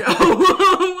never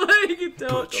know. Like,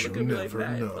 don't look at me like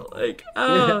that. But like,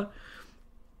 I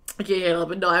can't handle it.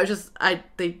 But no,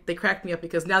 they cracked me up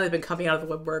because now they've been coming out of the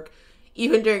woodwork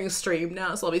even during stream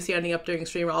now. So I'll be standing up during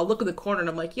stream. I'll look in the corner and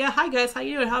I'm like, yeah, hi guys, how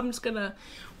you doing? I'm just gonna,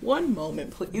 one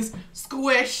moment please,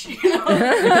 squish,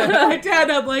 my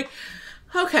dad. I'm like,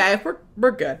 okay,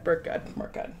 we're good.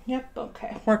 Yep,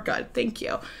 okay, we're good, thank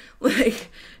you. Like,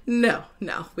 no,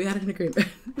 we had an agreement.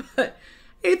 But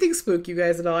anything spook you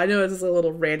guys at all? I know this is a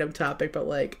little random topic, but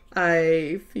like,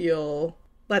 I feel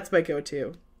that's my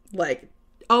go-to, like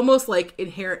almost like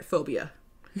inherent phobia.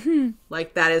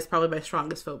 Like, that is probably my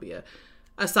strongest phobia,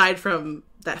 aside from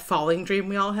that falling dream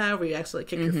we all have where you actually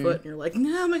kick your foot and you're like,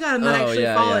 no, oh my god, I'm not actually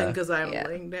falling because I'm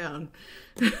laying down.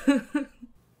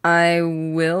 I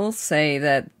will say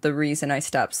that the reason I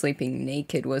stopped sleeping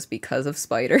naked was because of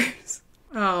spiders.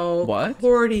 Oh, what?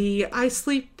 Cordy, I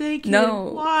sleep naked.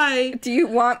 No. Why? Do you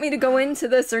want me to go into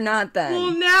this or not then?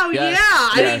 Well, now, yes.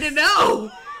 I need to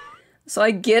know. So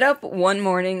I get up one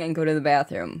morning and go to the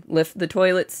bathroom, lift the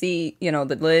toilet seat,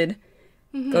 the lid,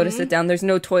 go to sit down. There's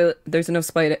no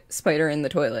spider in the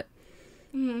toilet.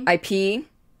 I pee,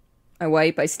 I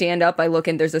wipe, I stand up, I look,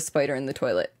 and there's a spider in the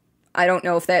toilet. I don't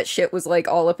know if that shit was like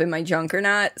all up in my junk or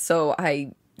not, so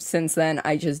since then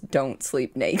I just don't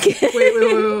sleep naked.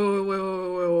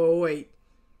 Wait.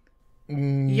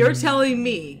 You're telling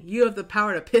me you have the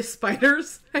power to piss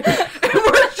spiders? And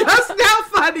we're just now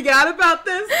finding out about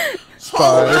this?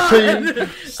 Spider pee.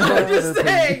 I'm just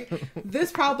saying,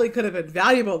 this probably could have been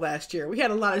valuable last year. We had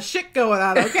a lot of shit going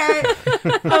on, okay?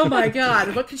 Oh my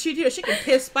god, what can she do? She can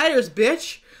piss spiders,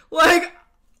 bitch. Like,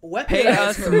 what? Pay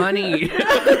us money.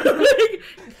 Like,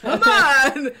 come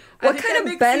on. What kind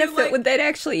of benefit would that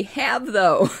actually have,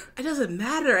 though? It doesn't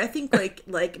matter. I think like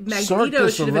Magneto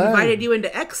Circus should have Soleil. invited you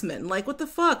into X-Men. Like, what the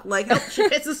fuck? Like, help, she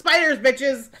pisses spiders,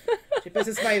 bitches. She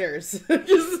pisses spiders.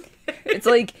 Just, It's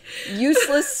like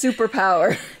useless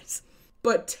superpowers.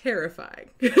 but terrifying.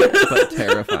 But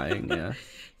terrifying, yeah.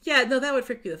 Yeah, no, that would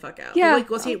freak me the fuck out. Yeah. Like,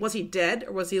 was he dead,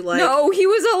 or was he like? No, he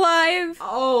was alive.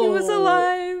 Oh, He was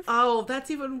alive. Oh,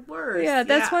 that's even worse. Yeah,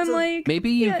 that's when, so- like...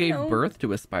 Maybe you yeah, gave no. birth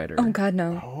to a spider. Oh, God,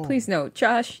 no. Please, no.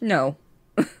 Josh, no.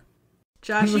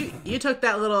 Josh, you took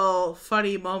that little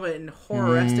funny moment and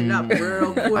horrored it up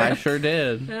real quick. I sure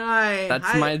did. Hi,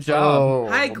 That's my job. Oh,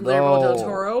 Hi, Guillermo del no.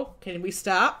 Toro. Can we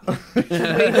stop? Can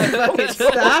we fucking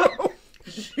stop?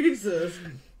 Jesus.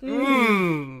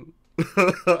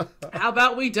 How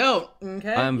about we don't?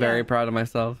 Okay. I'm very proud of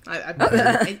myself.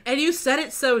 And you said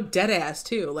it so dead ass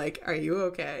too. Like, are you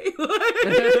okay?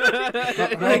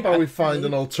 How about we find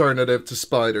an alternative to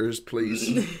spiders,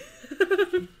 please?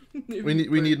 We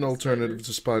need an alternative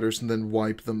to spiders and then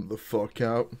wipe them the fuck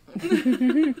out.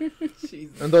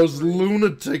 Jesus. And those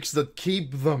lunatics that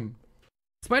keep them.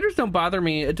 Spiders don't bother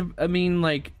me. I mean,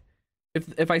 like,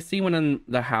 if I see one in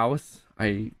the house,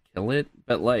 I kill it.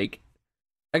 But like,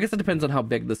 I guess it depends on how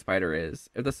big the spider is.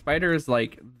 If the spider is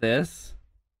like this,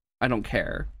 I don't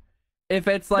care. If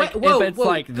it's like Wait, whoa,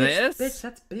 like bitch, this, bitch,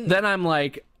 that's big. then I'm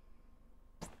like,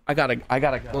 I gotta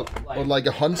go. Or like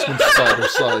a huntsman spider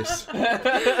size.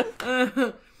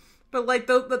 But like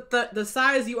the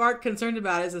size you aren't concerned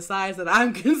about is the size that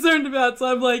I'm concerned about. So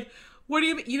I'm like, what do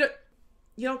you mean? You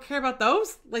don't care about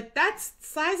those? Like, that's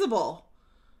sizable.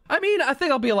 I mean, I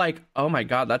think I'll be like, oh my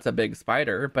god, that's a big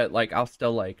spider. But like, I'll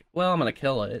still like, well, I'm gonna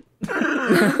kill it.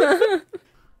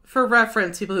 For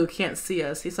reference, people who can't see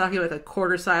us, he's talking like a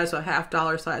quarter size to a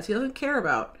 $50 size. He doesn't care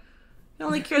about. He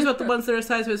only cares about the ones that are the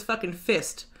size of his fucking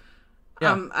fist.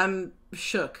 Yeah. I'm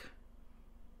shook.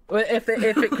 If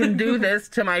it can do this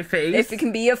to my face, If it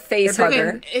can be a face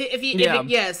hugger.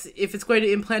 If it's going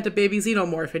to implant a baby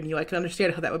xenomorph in you, I can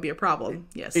understand how that would be a problem.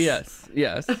 Yes.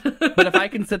 yes. But if I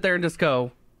can sit there and just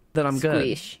go, then I'm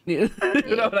Squeeze. good.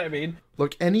 You know what I mean?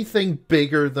 Look, anything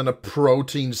bigger than a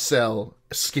protein cell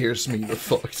scares me the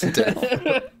fuck to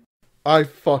death. I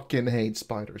fucking hate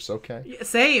spiders, okay?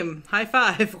 Same. High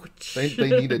five. They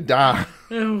need to die.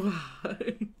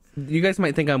 You guys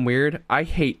might think I'm weird. I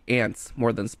hate ants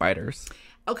more than spiders.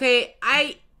 Okay,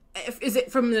 is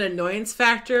it from an annoyance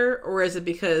factor, or is it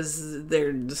because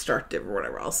they're destructive or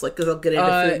whatever else? Like, because they'll get into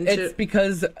food and It's shit?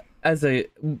 because as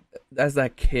a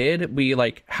kid, we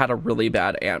like had a really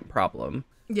bad ant problem.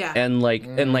 Yeah. And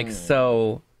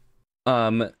so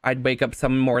I'd wake up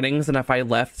some mornings, and if I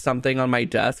left something on my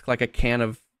desk, like a can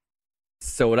of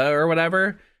soda or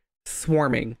whatever,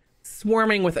 swarming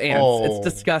with ants. Oh. It's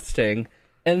disgusting.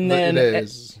 And then it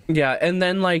is. yeah, and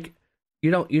then like you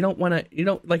don't want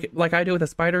to like I do with a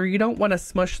spider, you don't want to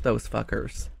smush those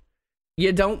fuckers.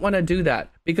 You don't want to do that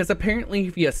because apparently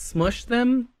if you smush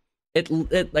them, it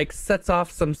like sets off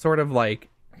some sort of like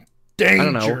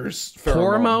Dangerous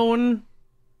hormone.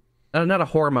 Not a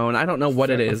hormone. I don't know what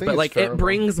it I is, think but it's like pheromone. it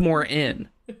brings more in.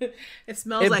 It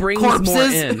smells It like brings corpses. more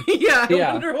in. Yeah,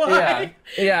 I wonder why.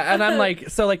 Yeah, and I'm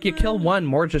like, so like you kill one,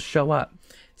 more just show up.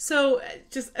 So,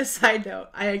 just a side note,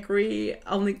 I agree.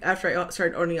 Only after I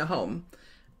started owning a home,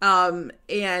 and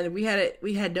we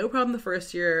had no problem the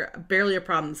first year, barely a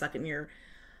problem the second year.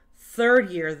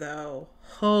 Third year, though,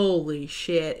 holy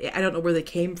shit! I don't know where they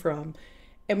came from,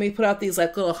 and we put out these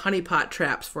like little honeypot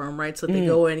traps for them, right? So they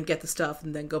go in and get the stuff,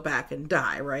 and then go back and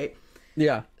die, right?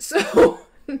 Yeah. So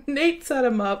Nate set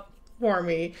them up for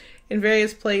me in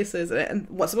various places, and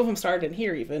some of them started in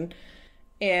here even.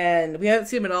 And we haven't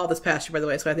seen him at all this past year, by the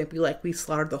way, so I think we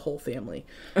slaughtered the whole family.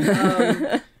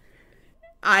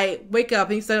 I wake up,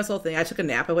 and he said this whole thing. I took a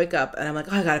nap, I wake up, and I'm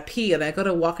like, oh, I gotta pee. And I go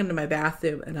to walk into my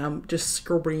bathroom, and I'm just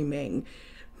screaming,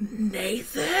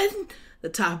 Nathan, the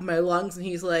top of my lungs, and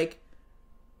he's like,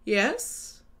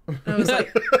 yes? And I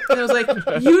was like,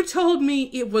 you told me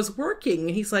it was working.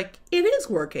 And he's like, it is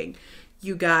working.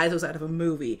 You guys, it was out of a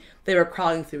movie. They were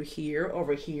crawling through here,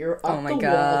 over here, up the wall,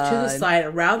 to the side,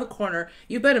 around the corner.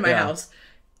 You've been in my house.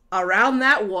 Around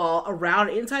that wall, around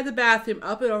inside the bathroom,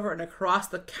 up and over and across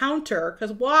the counter.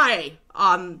 Because why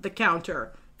on the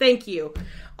counter? Thank you.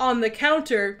 On the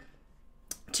counter,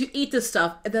 to eat this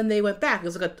stuff, and then they went back. It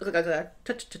was like a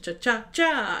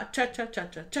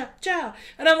cha-cha-cha-cha-cha-cha-cha-cha-cha.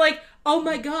 And I'm like, oh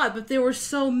my god, but there were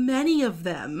so many of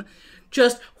them.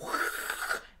 Just,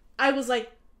 I was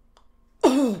like,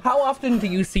 oh. How often do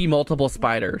you see multiple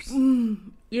spiders?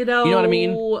 You know what I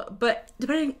mean? But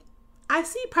depending, I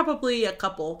see probably a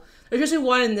couple. There's usually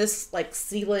one in this, like,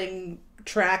 ceiling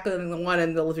track and then the one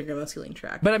in the living room ceiling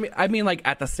track. But I mean like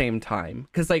at the same time.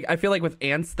 Because like I feel like with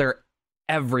ants, they're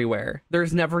everywhere.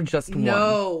 There's never just one.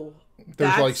 No.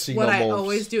 There's That's like what I xenomorphs.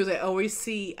 always do is I always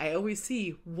see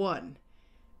one.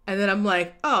 And then I'm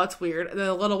like, oh, it's weird. And then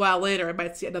a little while later, I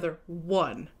might see another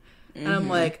one. And I'm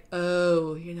like,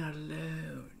 oh, you're not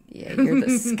alone. Yeah, you're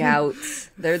the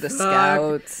scouts. They're the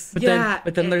scouts. But Yeah.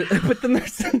 then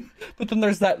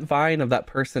there's that vine of that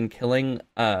person killing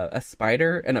a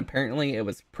spider, and apparently it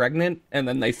was pregnant, and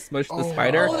then they smushed the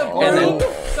spider, and then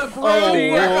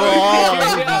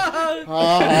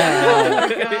Oh my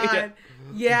god.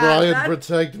 Yeah. Brian,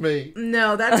 protect me.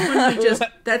 No,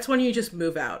 that's when you just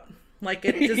move out. Like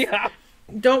it just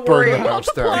don't Burn worry. the house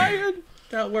down.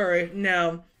 Don't worry.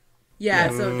 No. Yeah,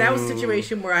 so that was a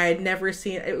situation where I had never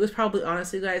seen, it was probably,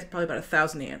 honestly guys, probably about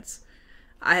 1,000 ants.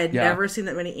 I had never seen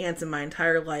that many ants in my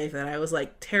entire life, and I was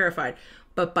like terrified.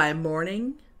 But by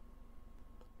morning,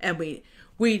 and we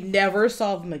never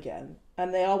saw them again.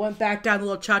 And they all went back down the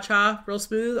little cha-cha real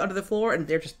smooth under the floor, and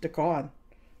they're gone.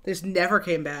 They just never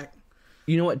came back.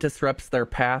 You know what disrupts their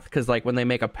path? Because like when they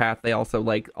make a path, they also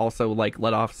let off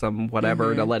some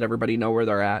whatever to let everybody know where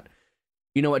they're at.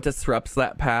 You know what disrupts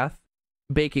that path?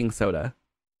 Baking soda.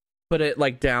 Put it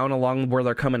like down along where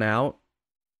they're coming out,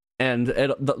 and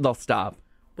they'll stop.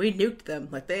 We nuked them.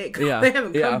 Like they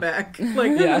haven't come back.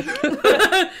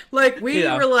 Like like we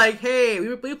were like, hey,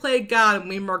 we played God and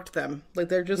we murked them. Like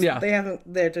they're just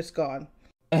they're just gone.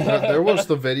 There was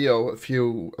the video I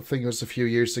think it was a few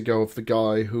years ago of the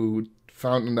guy who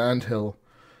found an anthill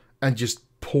and just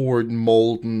poured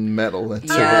molten metal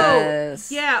into it.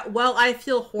 Yes. Yeah, well, I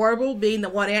feel horrible being the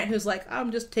one ant who's like,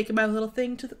 I'm just taking my little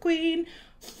thing to the queen.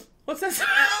 What's that smell?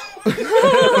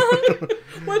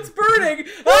 What's burning?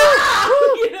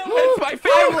 You know, my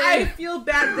family. I feel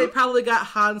bad. They probably got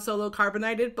Han Solo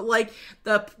carbonated, but like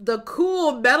the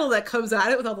cool metal that comes out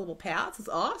of it with all the little paths is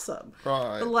awesome.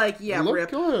 Right. But like, yeah, Look rip.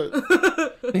 good.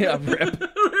 Yeah, rip.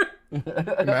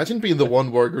 Imagine being the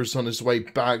one worker's on his way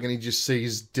back and he just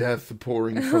sees death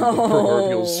pouring from the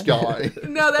proverbial sky.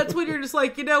 No, that's when you're just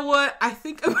like, you know what? I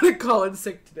think I'm gonna call in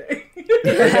sick today.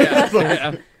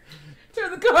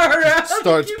 Turn the car around.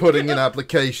 Starts putting in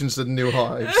applications at new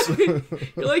hives. You're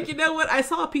like, you know what? I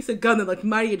saw a piece of gun that looked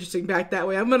mighty interesting back that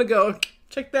way. I'm gonna go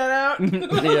check that out.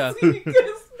 Yeah. See you guys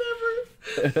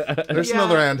never. There's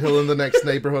another anthill in the next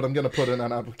neighborhood. I'm gonna put in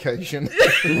an application.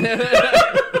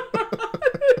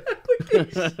 Oh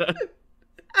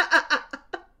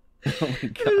my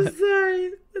god. I'm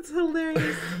sorry. It's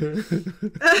hilarious.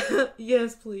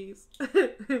 Yes, please.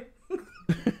 I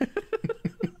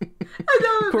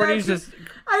know. Courtney's just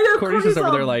Courtney's over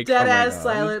all there like dead oh my ass God.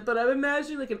 silent, but I'm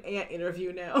imagining like an ant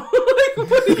interview now. Like,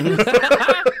 what are you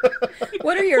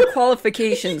What are your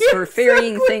qualifications for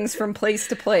ferrying things from place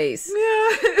to place?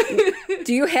 Yeah.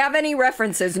 Do you have any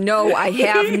references? No, I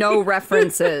have no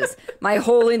references. My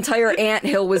whole entire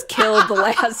anthill was killed the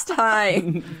last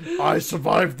time. I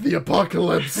survived the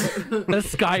apocalypse. The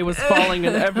sky was falling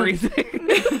and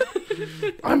everything.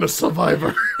 I'm a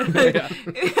survivor. Yeah,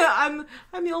 I'm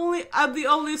the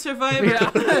only survivor. Yeah.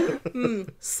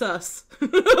 Sus.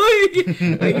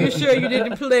 Are you sure you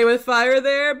didn't play with fire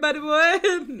there, buddy boy?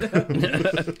 No.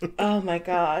 Oh my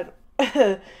god.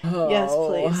 Yes,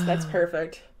 please. That's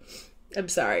perfect. I'm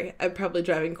sorry. I'm probably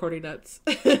driving Courtney nuts.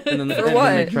 And then For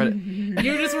what?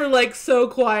 You just were like so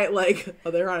quiet, like,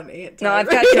 oh, they're on an ant. No, I've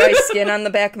got dry skin on the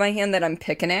back of my hand that I'm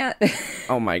picking at.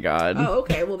 Oh my god. Oh,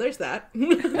 okay. Well, there's that.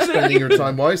 Spending your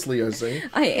time wisely, I see.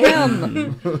 I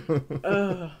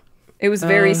am. It was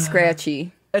very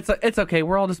scratchy. It's okay.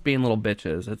 We're all just being little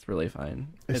bitches. It's really fine.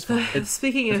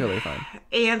 Speaking it's of really fine.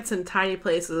 ants and tiny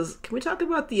places, can we talk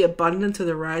about the abundance or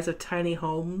the rise of tiny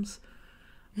homes?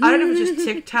 I don't know if it's just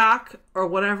TikTok or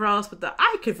whatever else, but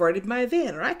I converted my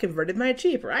van, or I converted my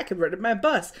Jeep, or I converted my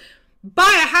bus.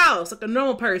 Buy a house like a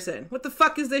normal person. What the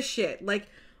fuck is this shit? Like,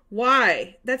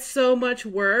 why? That's so much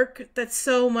work.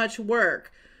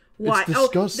 Why? It's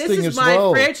disgusting this is as my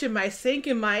well. fridge and my sink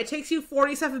and it takes you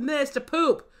 47 minutes to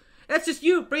poop. That's just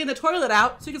you bringing the toilet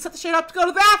out so you can set the shit up to go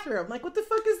to the bathroom. Like, what the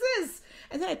fuck is this?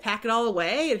 And then I pack it all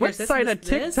away. And What side of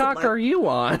TikTok are you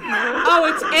on?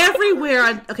 Oh, it's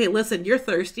everywhere. Okay, listen, you're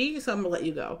thirsty, so I'm gonna let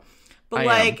you go. But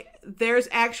I am. there's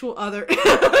actual other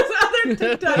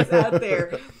TikToks out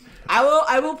there.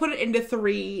 I will put it into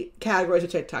 3 categories of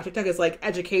TikTok. TikTok is like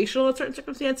educational in certain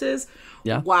circumstances.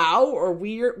 Yeah. Wow or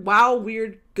weird. Wow,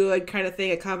 weird, good kind of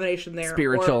thing. A combination there.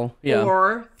 Spiritual.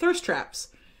 Or thirst traps.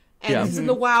 And Yeah. this is in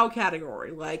the wow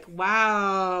category. Like,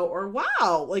 wow or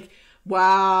wow. Like,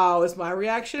 wow is my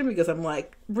reaction because I'm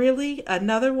like, really?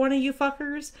 Another one of you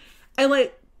fuckers? And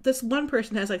like, this one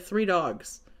person has like 3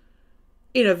 dogs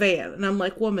in a van. And I'm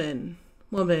like, woman,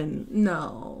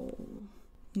 no.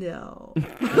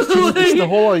 It's the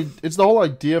whole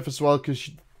idea of as well, because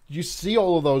you see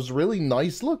all of those really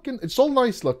nice looking. It's all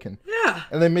nice looking. Yeah.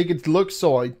 And they make it look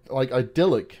so like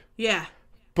idyllic. Yeah.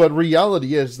 But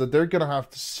reality is that they're gonna have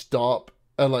to stop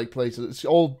at like places. It's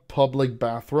all public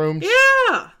bathrooms.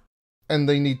 Yeah. And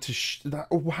they need to.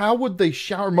 How would they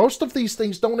shower? Most of these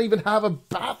things don't even have a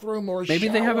bathroom or a shower.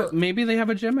 Maybe they have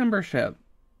a gym membership.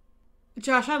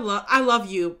 Josh, I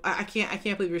love you. I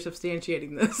can't believe you're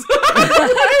substantiating this.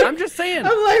 I'm just saying.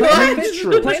 I'm like, It's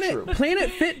true.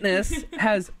 Planet Fitness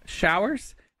has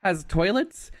showers, has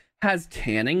toilets, has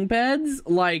tanning beds.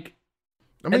 Like,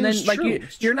 I mean, and then it's like true.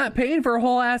 you're not paying for a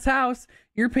whole ass house.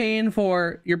 You're paying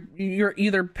for you're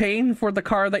either paying for the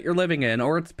car that you're living in,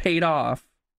 or it's paid off,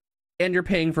 and you're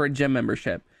paying for a gym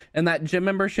membership. And that gym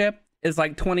membership is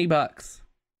like $20.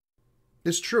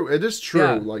 It's true. It is true.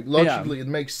 Yeah. Like logically, it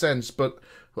makes sense. But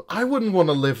I wouldn't want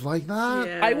to live like that.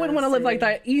 Yeah, I wouldn't want to live like same.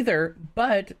 that either.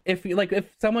 But if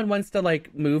someone wants to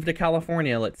like move to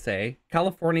California, let's say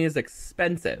California is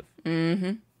expensive.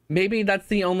 Mm-hmm. Maybe that's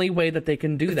the only way that they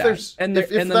can do that. If that's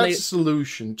the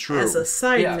solution, true. As a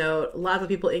side Yeah. note, a lot of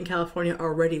people in California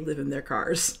already live in their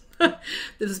cars.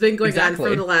 This has been going on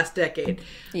Exactly. for the last decade.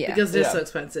 Yeah. Because they're Yeah. so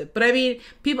expensive. But I mean,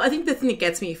 people, I think the thing that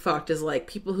gets me fucked is like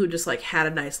people who just like had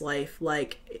a nice life.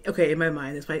 Like, okay, in my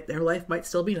mind, their life might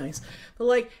still be nice. But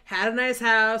like, had a nice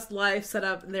house, life set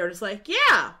up, and they were just like,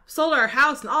 yeah, sold our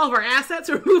house and all of our assets.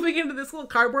 We're moving into this little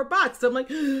cardboard box. So I'm like,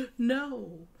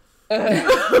 no. Like,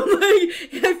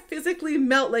 I physically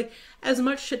melt. Like, as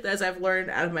much shit as I've learned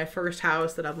out of my first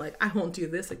house that I'm like, I won't do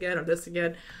this again or this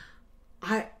again.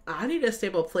 I need a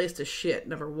stable place to shit,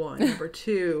 number 1. Number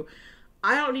 2,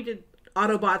 I don't need to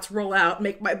Autobots roll out,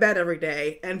 make my bed every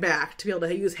day and back to be able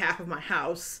to use half of my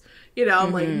house. You know,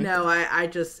 I'm like, no, I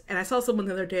just, and I saw someone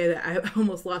the other day that I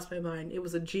almost lost my mind. It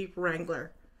was a Jeep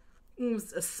Wrangler. It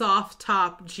was a soft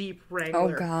top Jeep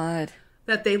Wrangler. Oh, God.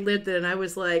 That they lived in. And I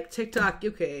was like, TikTok,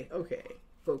 okay.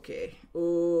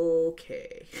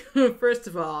 First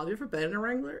of all, have you ever been in a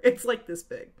Wrangler? It's like this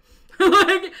big.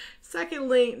 Like,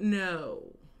 secondly, no.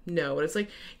 And it's like,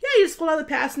 yeah, you just fall out of the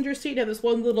passenger seat and have this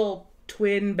one little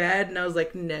twin bed. And I was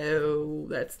like, no,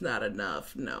 that's not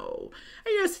enough. No.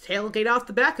 I just tailgate off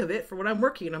the back of it for when I'm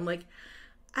working. And I'm like,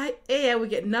 I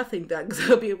would get nothing done because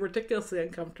I'll be ridiculously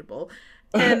uncomfortable.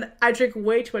 And I drink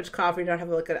way too much coffee and not have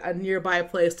like a nearby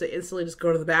place to instantly just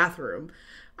go to the bathroom.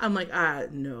 I'm like,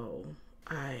 no.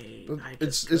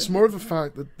 It's more the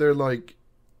fact that they're like,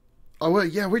 oh, well,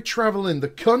 yeah, we're traveling the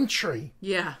country.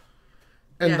 Yeah.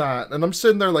 And Yeah. that. And I'm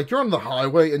sitting there like, you're on the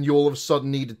highway and you all of a sudden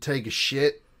need to take a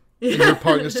shit. And your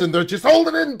partner's sitting there, just hold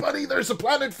it in, buddy. There's a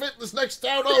Planet Fitness next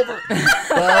town over.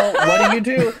 Well, what do you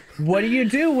do? What do you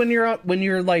do when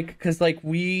you're like, because like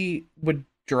we would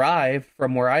drive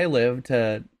from where I live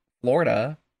to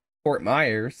Florida, Fort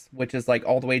Myers, which is like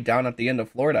all the way down at the end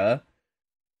of Florida,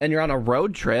 and you're on a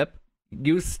road trip.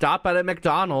 You stop at a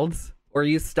McDonald's, or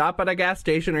you stop at a gas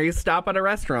station, or you stop at a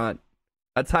restaurant.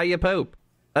 That's how you poop.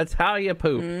 That's how you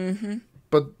poop. Mm-hmm.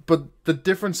 But the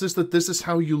difference is that this is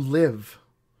how you live.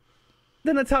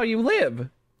 Then that's how you live.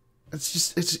 It's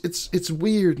just it's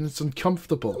weird and it's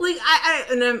uncomfortable. Like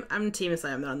I'm team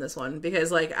Sam on this one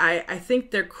because like I think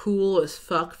they're cool as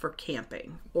fuck for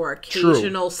camping or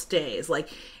occasional stays. Like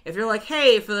if you're like,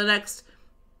 hey, for the next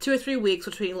 2 or 3 weeks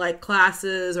between like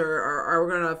classes or we're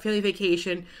going on a family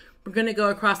vacation, we're going to go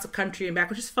across the country and back,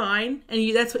 which is fine.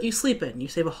 And that's what you sleep in. You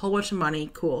save a whole bunch of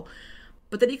money. Cool.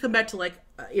 But then you come back to like,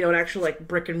 an actual like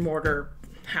brick and mortar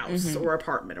house or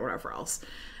apartment or whatever else.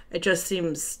 It just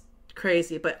seems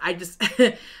crazy. But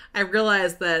I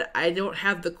realized that I don't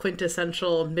have the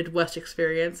quintessential Midwest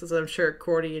experience, as I'm sure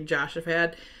Cordy and Josh have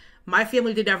had. My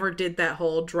family never did that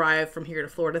whole drive from here to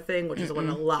Florida thing, which is what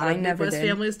a lot of Midwest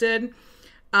families did.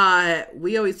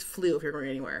 We always flew if you're going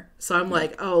anywhere. So I'm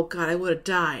like, oh God, I would have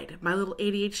died. My little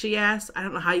ADHD ass. I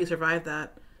don't know how you survived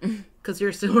that. Because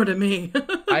you're similar to me.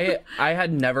 I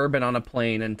had never been on a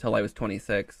plane until I was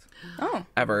 26. Oh.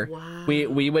 Ever. Wow.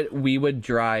 We would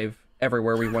drive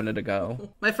everywhere we wanted to go.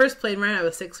 My first plane ride, I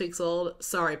was 6 weeks old.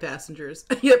 Sorry, passengers.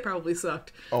 It probably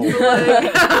sucked. Oh.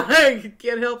 But, I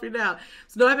can't help you now.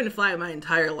 So no, I've been flying my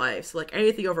entire life. So like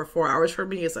anything over 4 hours for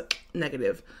me is a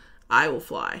negative. I will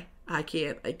fly. I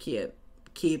can't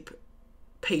keep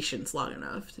patience long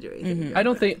enough to do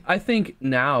anything. I think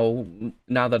now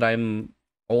that I'm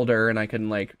older and I can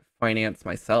like finance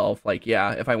myself, like,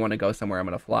 yeah, if I want to go somewhere, I'm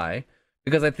gonna fly.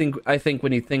 Because I think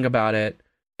when you think about it,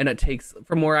 and it takes,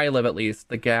 from where I live at least,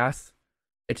 the gas,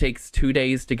 it takes 2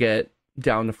 days to get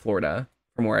down to Florida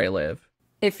from where I live.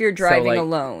 If you're driving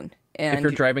alone. And if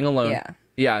you're driving alone. Yeah.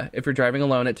 Yeah, if you're driving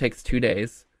alone, it takes 2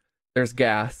 days. There's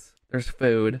gas, there's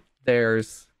food,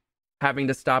 there's having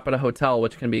to stop at a hotel,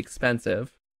 which can be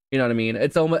expensive. You know what I mean?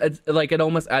 It's like it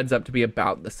almost adds up to be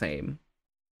about the same.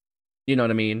 You know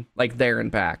what I mean? Like there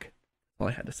and back. All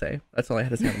I had to say. That's all I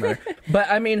had to say on the matter. But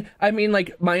I mean,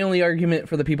 like my only argument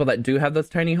for the people that do have those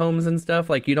tiny homes and stuff,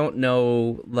 like you don't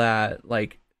know that,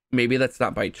 like maybe that's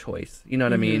not by choice. You know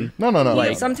what I mean? No.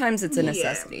 Like sometimes it's a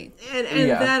necessity.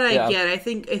 And that I get. I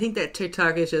think that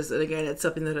TikTok is just, and again, it's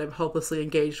something that I'm hopelessly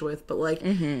engaged with. But like,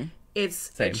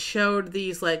 it showed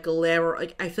these like glamour.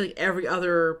 Like I feel like every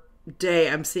other day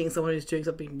I'm seeing someone who's doing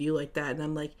something new like that, and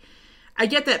I'm like, I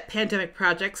get that pandemic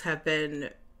projects have been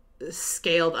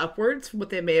scaled upwards from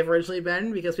what they may have originally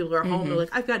been because people are home and they're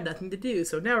like, I've got nothing to do,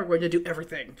 so now we're going to do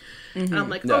everything. And I'm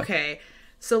like, okay.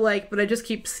 So like, but I just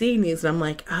keep seeing these and I'm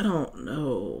like, I don't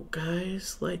know,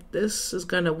 guys, like this is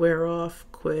gonna wear off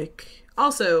quick.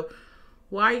 Also,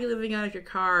 why are you living out of your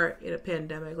car in a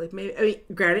pandemic? Like maybe, I mean,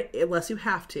 granted, unless you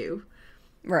have to.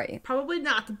 Right. Probably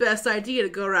not the best idea to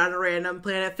go around to random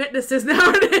Planet Fitnesses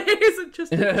nowadays and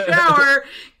just take a shower.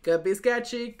 Could be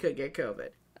sketchy, could get COVID.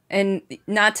 And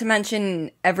not to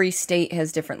mention, every state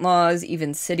has different laws.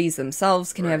 Even cities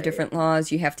themselves can have different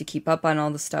laws. You have to keep up on all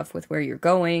the stuff with where you're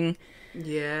going.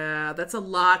 Yeah, that's a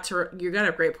lot to... You got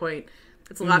a great point.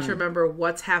 It's a lot to remember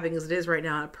what's happening as it is right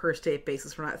now on a per-state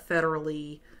basis. We're not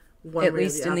federally one At way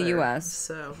least or the in other. the U.S.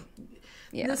 So...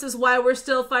 Yeah. This is why we're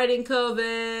still fighting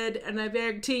COVID. And I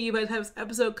guarantee you by the time this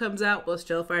episode comes out, we're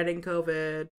still fighting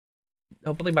COVID.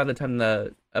 Hopefully by the time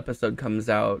the episode comes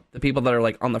out, the people that are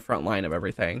like on the front line of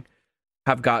everything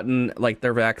have gotten like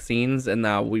their vaccines, and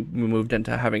now we moved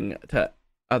into having to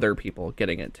other people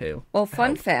getting it too. Well,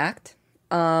 fun fact,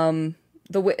 the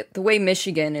way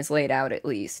Michigan is laid out, at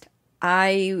least,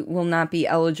 I will not be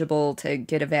eligible to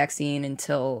get a vaccine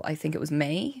until I think it was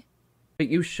May. But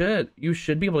you should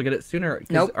be able to get it sooner.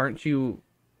 Nope. Aren't you?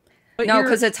 But no,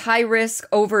 because it's high risk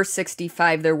over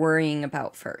 65 they're worrying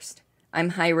about first. I'm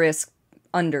high risk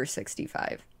under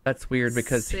 65. That's weird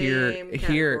because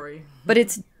here, but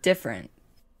it's different.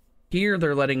 Here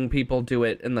they're letting people do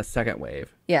it in the second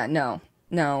wave. Yeah, no.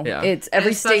 Yeah. It's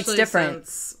every state's different.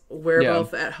 Since we're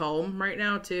both at home right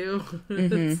now too.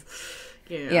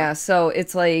 Yeah, so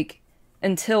it's like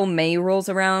until May rolls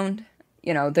around,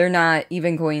 you know, they're not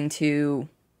even going to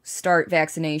start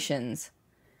vaccinations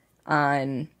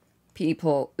on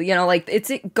people. You know, like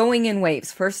it's going in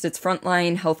waves. First it's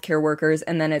frontline healthcare workers,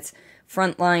 and then it's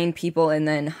frontline people, and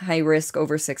then high risk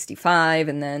over 65,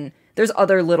 and then there's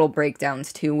other little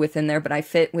breakdowns too within there, but I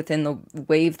fit within the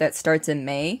wave that starts in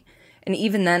May. And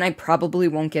even then I probably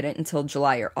won't get it until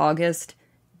July or August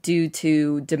due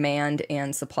to demand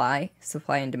and supply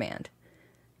and demand.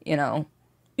 You know.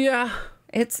 Yeah.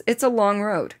 It's a long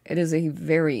road. It is a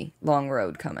very long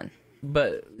road coming.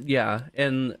 But yeah,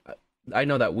 and I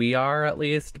know that we are at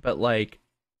least, but like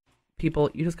people,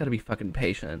 you just got to be fucking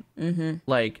patient.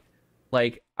 Like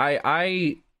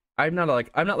I'm not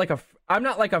like a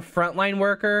frontline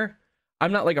worker.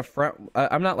 I'm not like a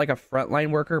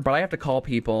frontline worker, but I have to call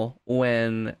people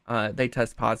when they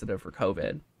test positive for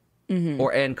COVID,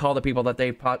 and call the people that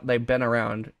they've been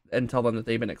around and tell them that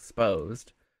they've been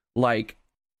exposed. Like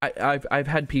I've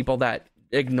had people that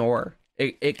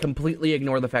completely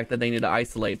ignore the fact that they need to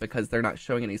isolate because they're not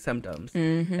showing any symptoms.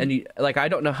 And I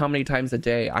don't know how many times a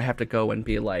day I have to go and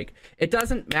be like, it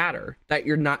doesn't matter that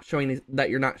you're not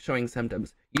showing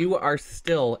symptoms. You are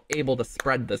still able to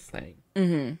spread this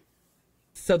thing.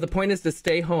 So the point is to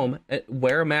stay home,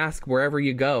 wear a mask wherever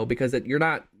you go, because you're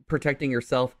not protecting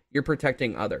yourself, you're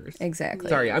protecting others. Exactly.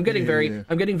 Sorry, I'm getting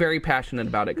very passionate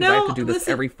about it because I have to do this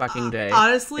every fucking day.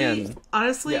 Honestly,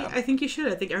 yeah. I think you should.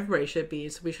 I think everybody should be,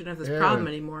 so we shouldn't have this problem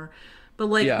anymore. But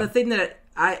like the thing that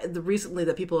recently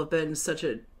that people have been such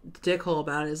a dickhole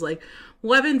about is like,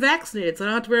 well, I've been vaccinated, so I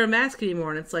don't have to wear a mask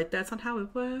anymore. And it's like, that's not how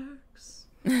it works.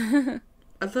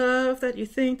 I love that you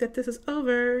think that this is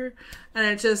over, and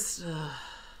it just,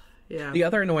 yeah. The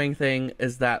other annoying thing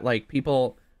is that like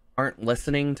people aren't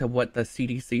listening to what the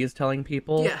CDC is telling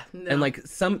people. Yeah, no. And like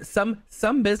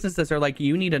some businesses are like,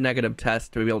 you need a negative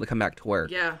test to be able to come back to work.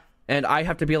 Yeah. And I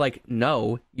have to be like,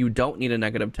 no, you don't need a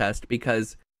negative test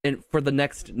because and for the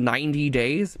next 90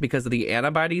 days, because of the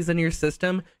antibodies in your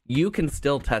system, you can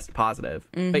still test positive,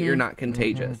 but you're not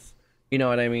contagious. You know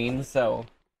what I mean? So.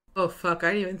 Oh, fuck.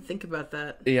 I didn't even think about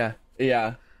that. Yeah.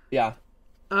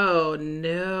 Oh,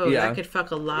 no. Yeah. That could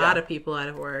fuck a lot of people out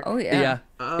of work. Oh, yeah.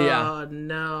 Oh,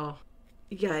 no.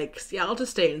 Yikes. Yeah, I'll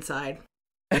just stay inside.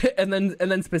 And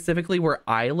then specifically where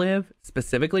I live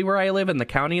in the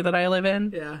county that I live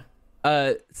in. Yeah.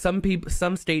 Some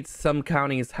states, some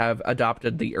counties have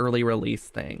adopted the early release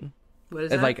thing. What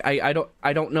is that? Like I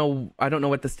don't know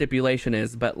what the stipulation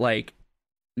is, but like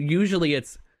usually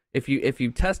it's if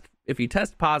you test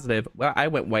positive. Well, I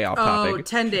went way off topic. Oh,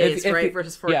 10 days, right?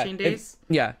 Versus 14 days?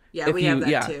 Yeah, we have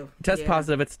that too. Test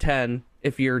positive, it's 10.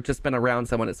 If you're just been around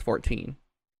someone, it's 14.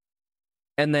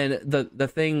 And then the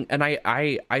thing, and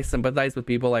I sympathize with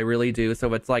people, I really do.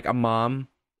 So it's like a mom,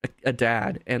 a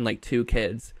dad, and like 2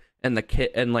 kids, and the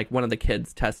kid, and like one of the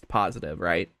kids test positive,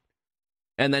 right?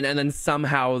 And then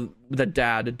somehow the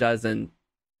dad doesn't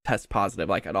test positive,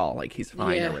 like at all, like he's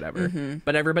fine or whatever.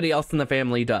 But everybody else in the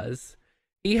family does.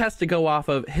 He has to go off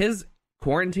of his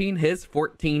quarantine. His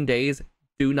 14 days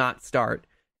do not start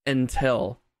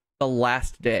until the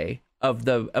last day of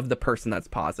the person that's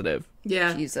positive.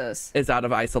 Yeah. Jesus. Is out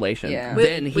of isolation. Yeah.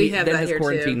 Then then his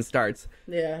quarantine starts.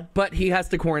 Yeah. But he has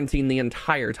to quarantine the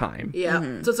entire time. Yeah.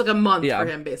 So it's like a month for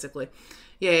him, basically.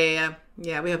 Yeah.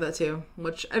 Yeah, we have that too.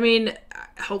 Which, I mean,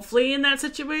 hopefully in that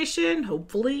situation, they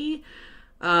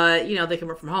can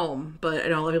work from home, but I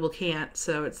know a lot of people can't,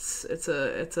 so it's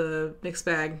a mixed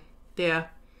bag. Yeah.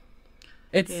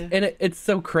 It's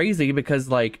so crazy because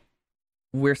like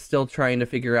we're still trying to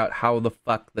figure out how the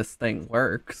fuck this thing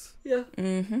works. Yeah.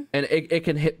 And it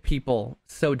can hit people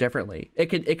so differently. It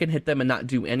can hit them and not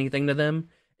do anything to them.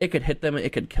 It could hit them and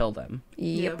it could kill them.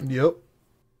 Yep.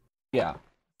 Yeah.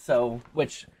 So,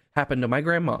 which happened to my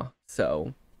grandma.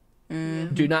 So,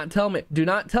 do not tell me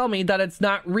that it's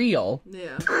not real.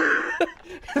 Yeah.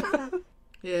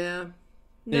 Yeah.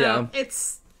 No, Yeah.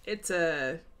 it's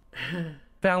a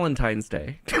Valentine's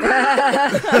Day.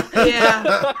 Yeah.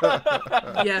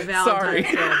 Yeah, Valentine's Sorry.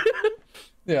 Day.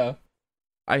 Yeah.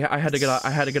 I had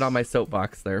to get on my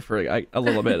soapbox there for a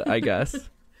little bit, I guess.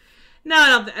 No,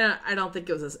 I don't think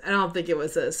it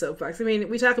was a soapbox. I mean,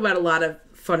 we talk about a lot of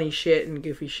funny shit and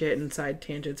goofy shit and side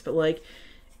tangents, but like,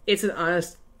 it's an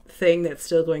honest thing that's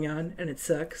still going on, and it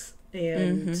sucks.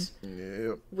 And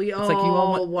we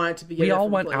all want it to be. We all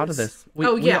want out of this. We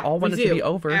all want it to be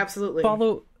over. Absolutely.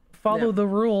 Follow the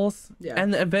rules,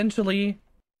 and eventually,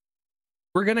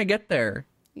 we're gonna get there.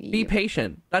 Be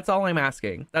patient. That's all I'm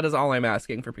asking. That is all I'm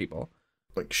asking for people.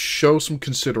 Like, show some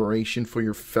consideration for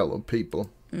your fellow people.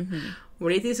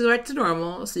 We need things to go back to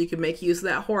normal so you can make use of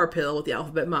that horror pill with the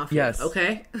Alphabet Mafia. Yes.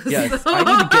 Okay? Yes. I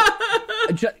need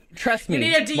to get... trust me. You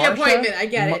need a D appointment. I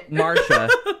get it.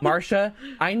 Marsha,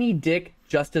 I need dick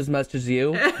just as much as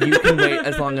you. You can wait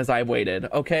as long as I've waited,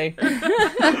 okay?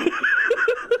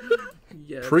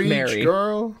 Yes. Preach, Mary.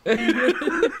 girl.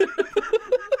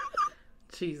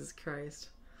 Jesus Christ.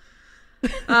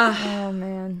 Oh,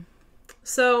 man.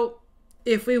 So,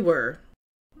 if we were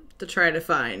to try to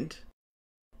find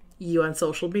you on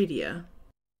social media,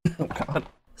 Oh, God.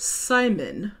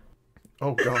 Simon,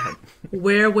 Oh, God.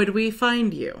 where would we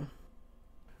find you?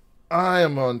 I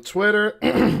am on Twitter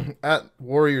at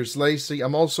Warriors Lacey.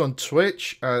 I'm also on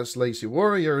Twitch as Lacey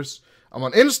Warriors. I'm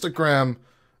on Instagram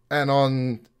and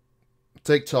on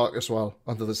TikTok as well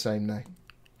under the same name.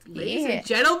 Ladies and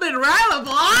gentlemen, round of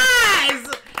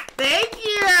applause! Thank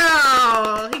you!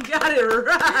 He got it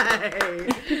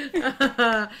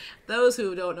right! Those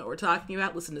who don't know what we're talking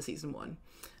about, listen to season 1.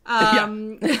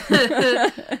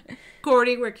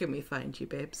 Cordy, where can we find you,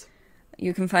 babes?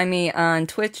 You can find me on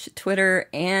Twitch, Twitter,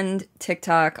 and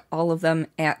TikTok, all of them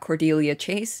at Cordelia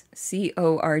Chase,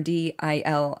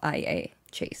 Cordilia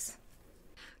Chase.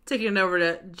 Taking it over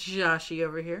to Joshy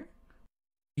over here.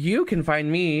 You can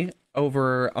find me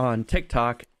over on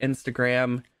TikTok,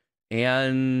 Instagram,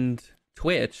 and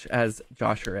Twitch as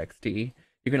JosherXD.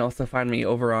 You can also find me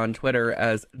over on Twitter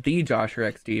as the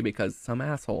JosherXD because some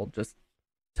asshole just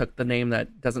took the name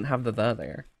that doesn't have the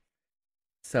there.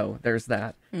 So there's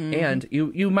that. And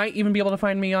you might even be able to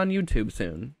find me on YouTube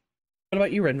soon. What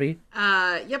about you, Renvi?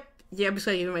 Yep. Yeah, I'm just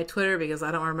going to give you my Twitter because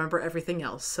I don't remember everything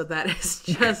else. So that is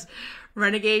just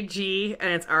Renegade G,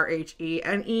 and it's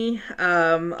RHENE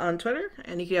on Twitter.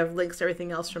 And you can have links to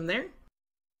everything else from there.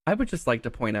 I would just like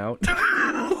to point out...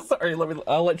 Sorry,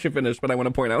 I'll let you finish, but I want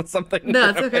to point out something.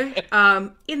 No, it's okay.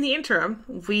 In the interim,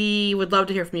 we would love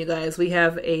to hear from you guys. We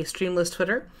have a Streamless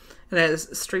Twitter. It is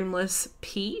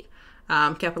StreamlessP,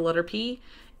 capital letter P.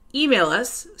 Email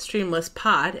us,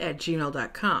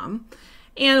 streamlesspod@gmail.com.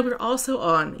 And we're also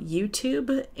on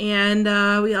YouTube. And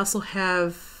we also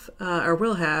have, or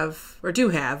will have, or do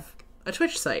have, a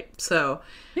Twitch site. So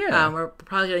we're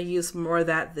probably going to use more of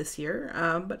that this year.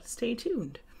 But stay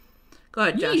tuned. Go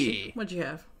ahead, Josh. Yeah. What'd you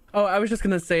have? Oh, I was just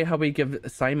gonna say how we give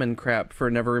Simon crap for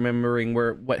never remembering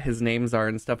what his names are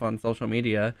and stuff on social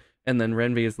media, and then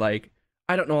Renvi is like,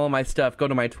 I don't know all my stuff. Go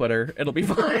to my Twitter. It'll be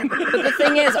fine. But the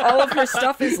thing is, all of her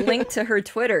stuff is linked to her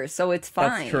Twitter, so it's fine.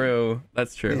 That's true.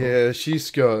 That's true. Yeah,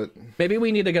 she's good. Maybe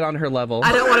we need to get on her level.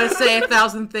 I don't want to say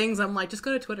 1,000 things. I'm like, just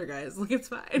go to Twitter, guys. Like, it's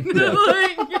fine.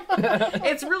 Like,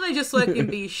 it's really just so it can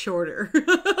be shorter.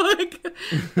 Like,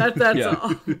 that's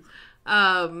all.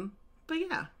 But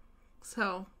yeah.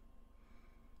 So,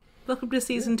 welcome to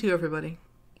season 2, everybody.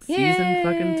 Season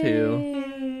fucking 2.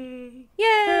 Yay!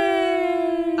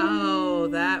 Yay! Oh,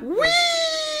 that was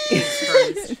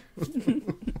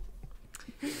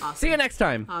awesome. See you next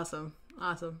time. Awesome.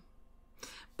 Bye!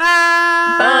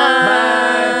 Bye!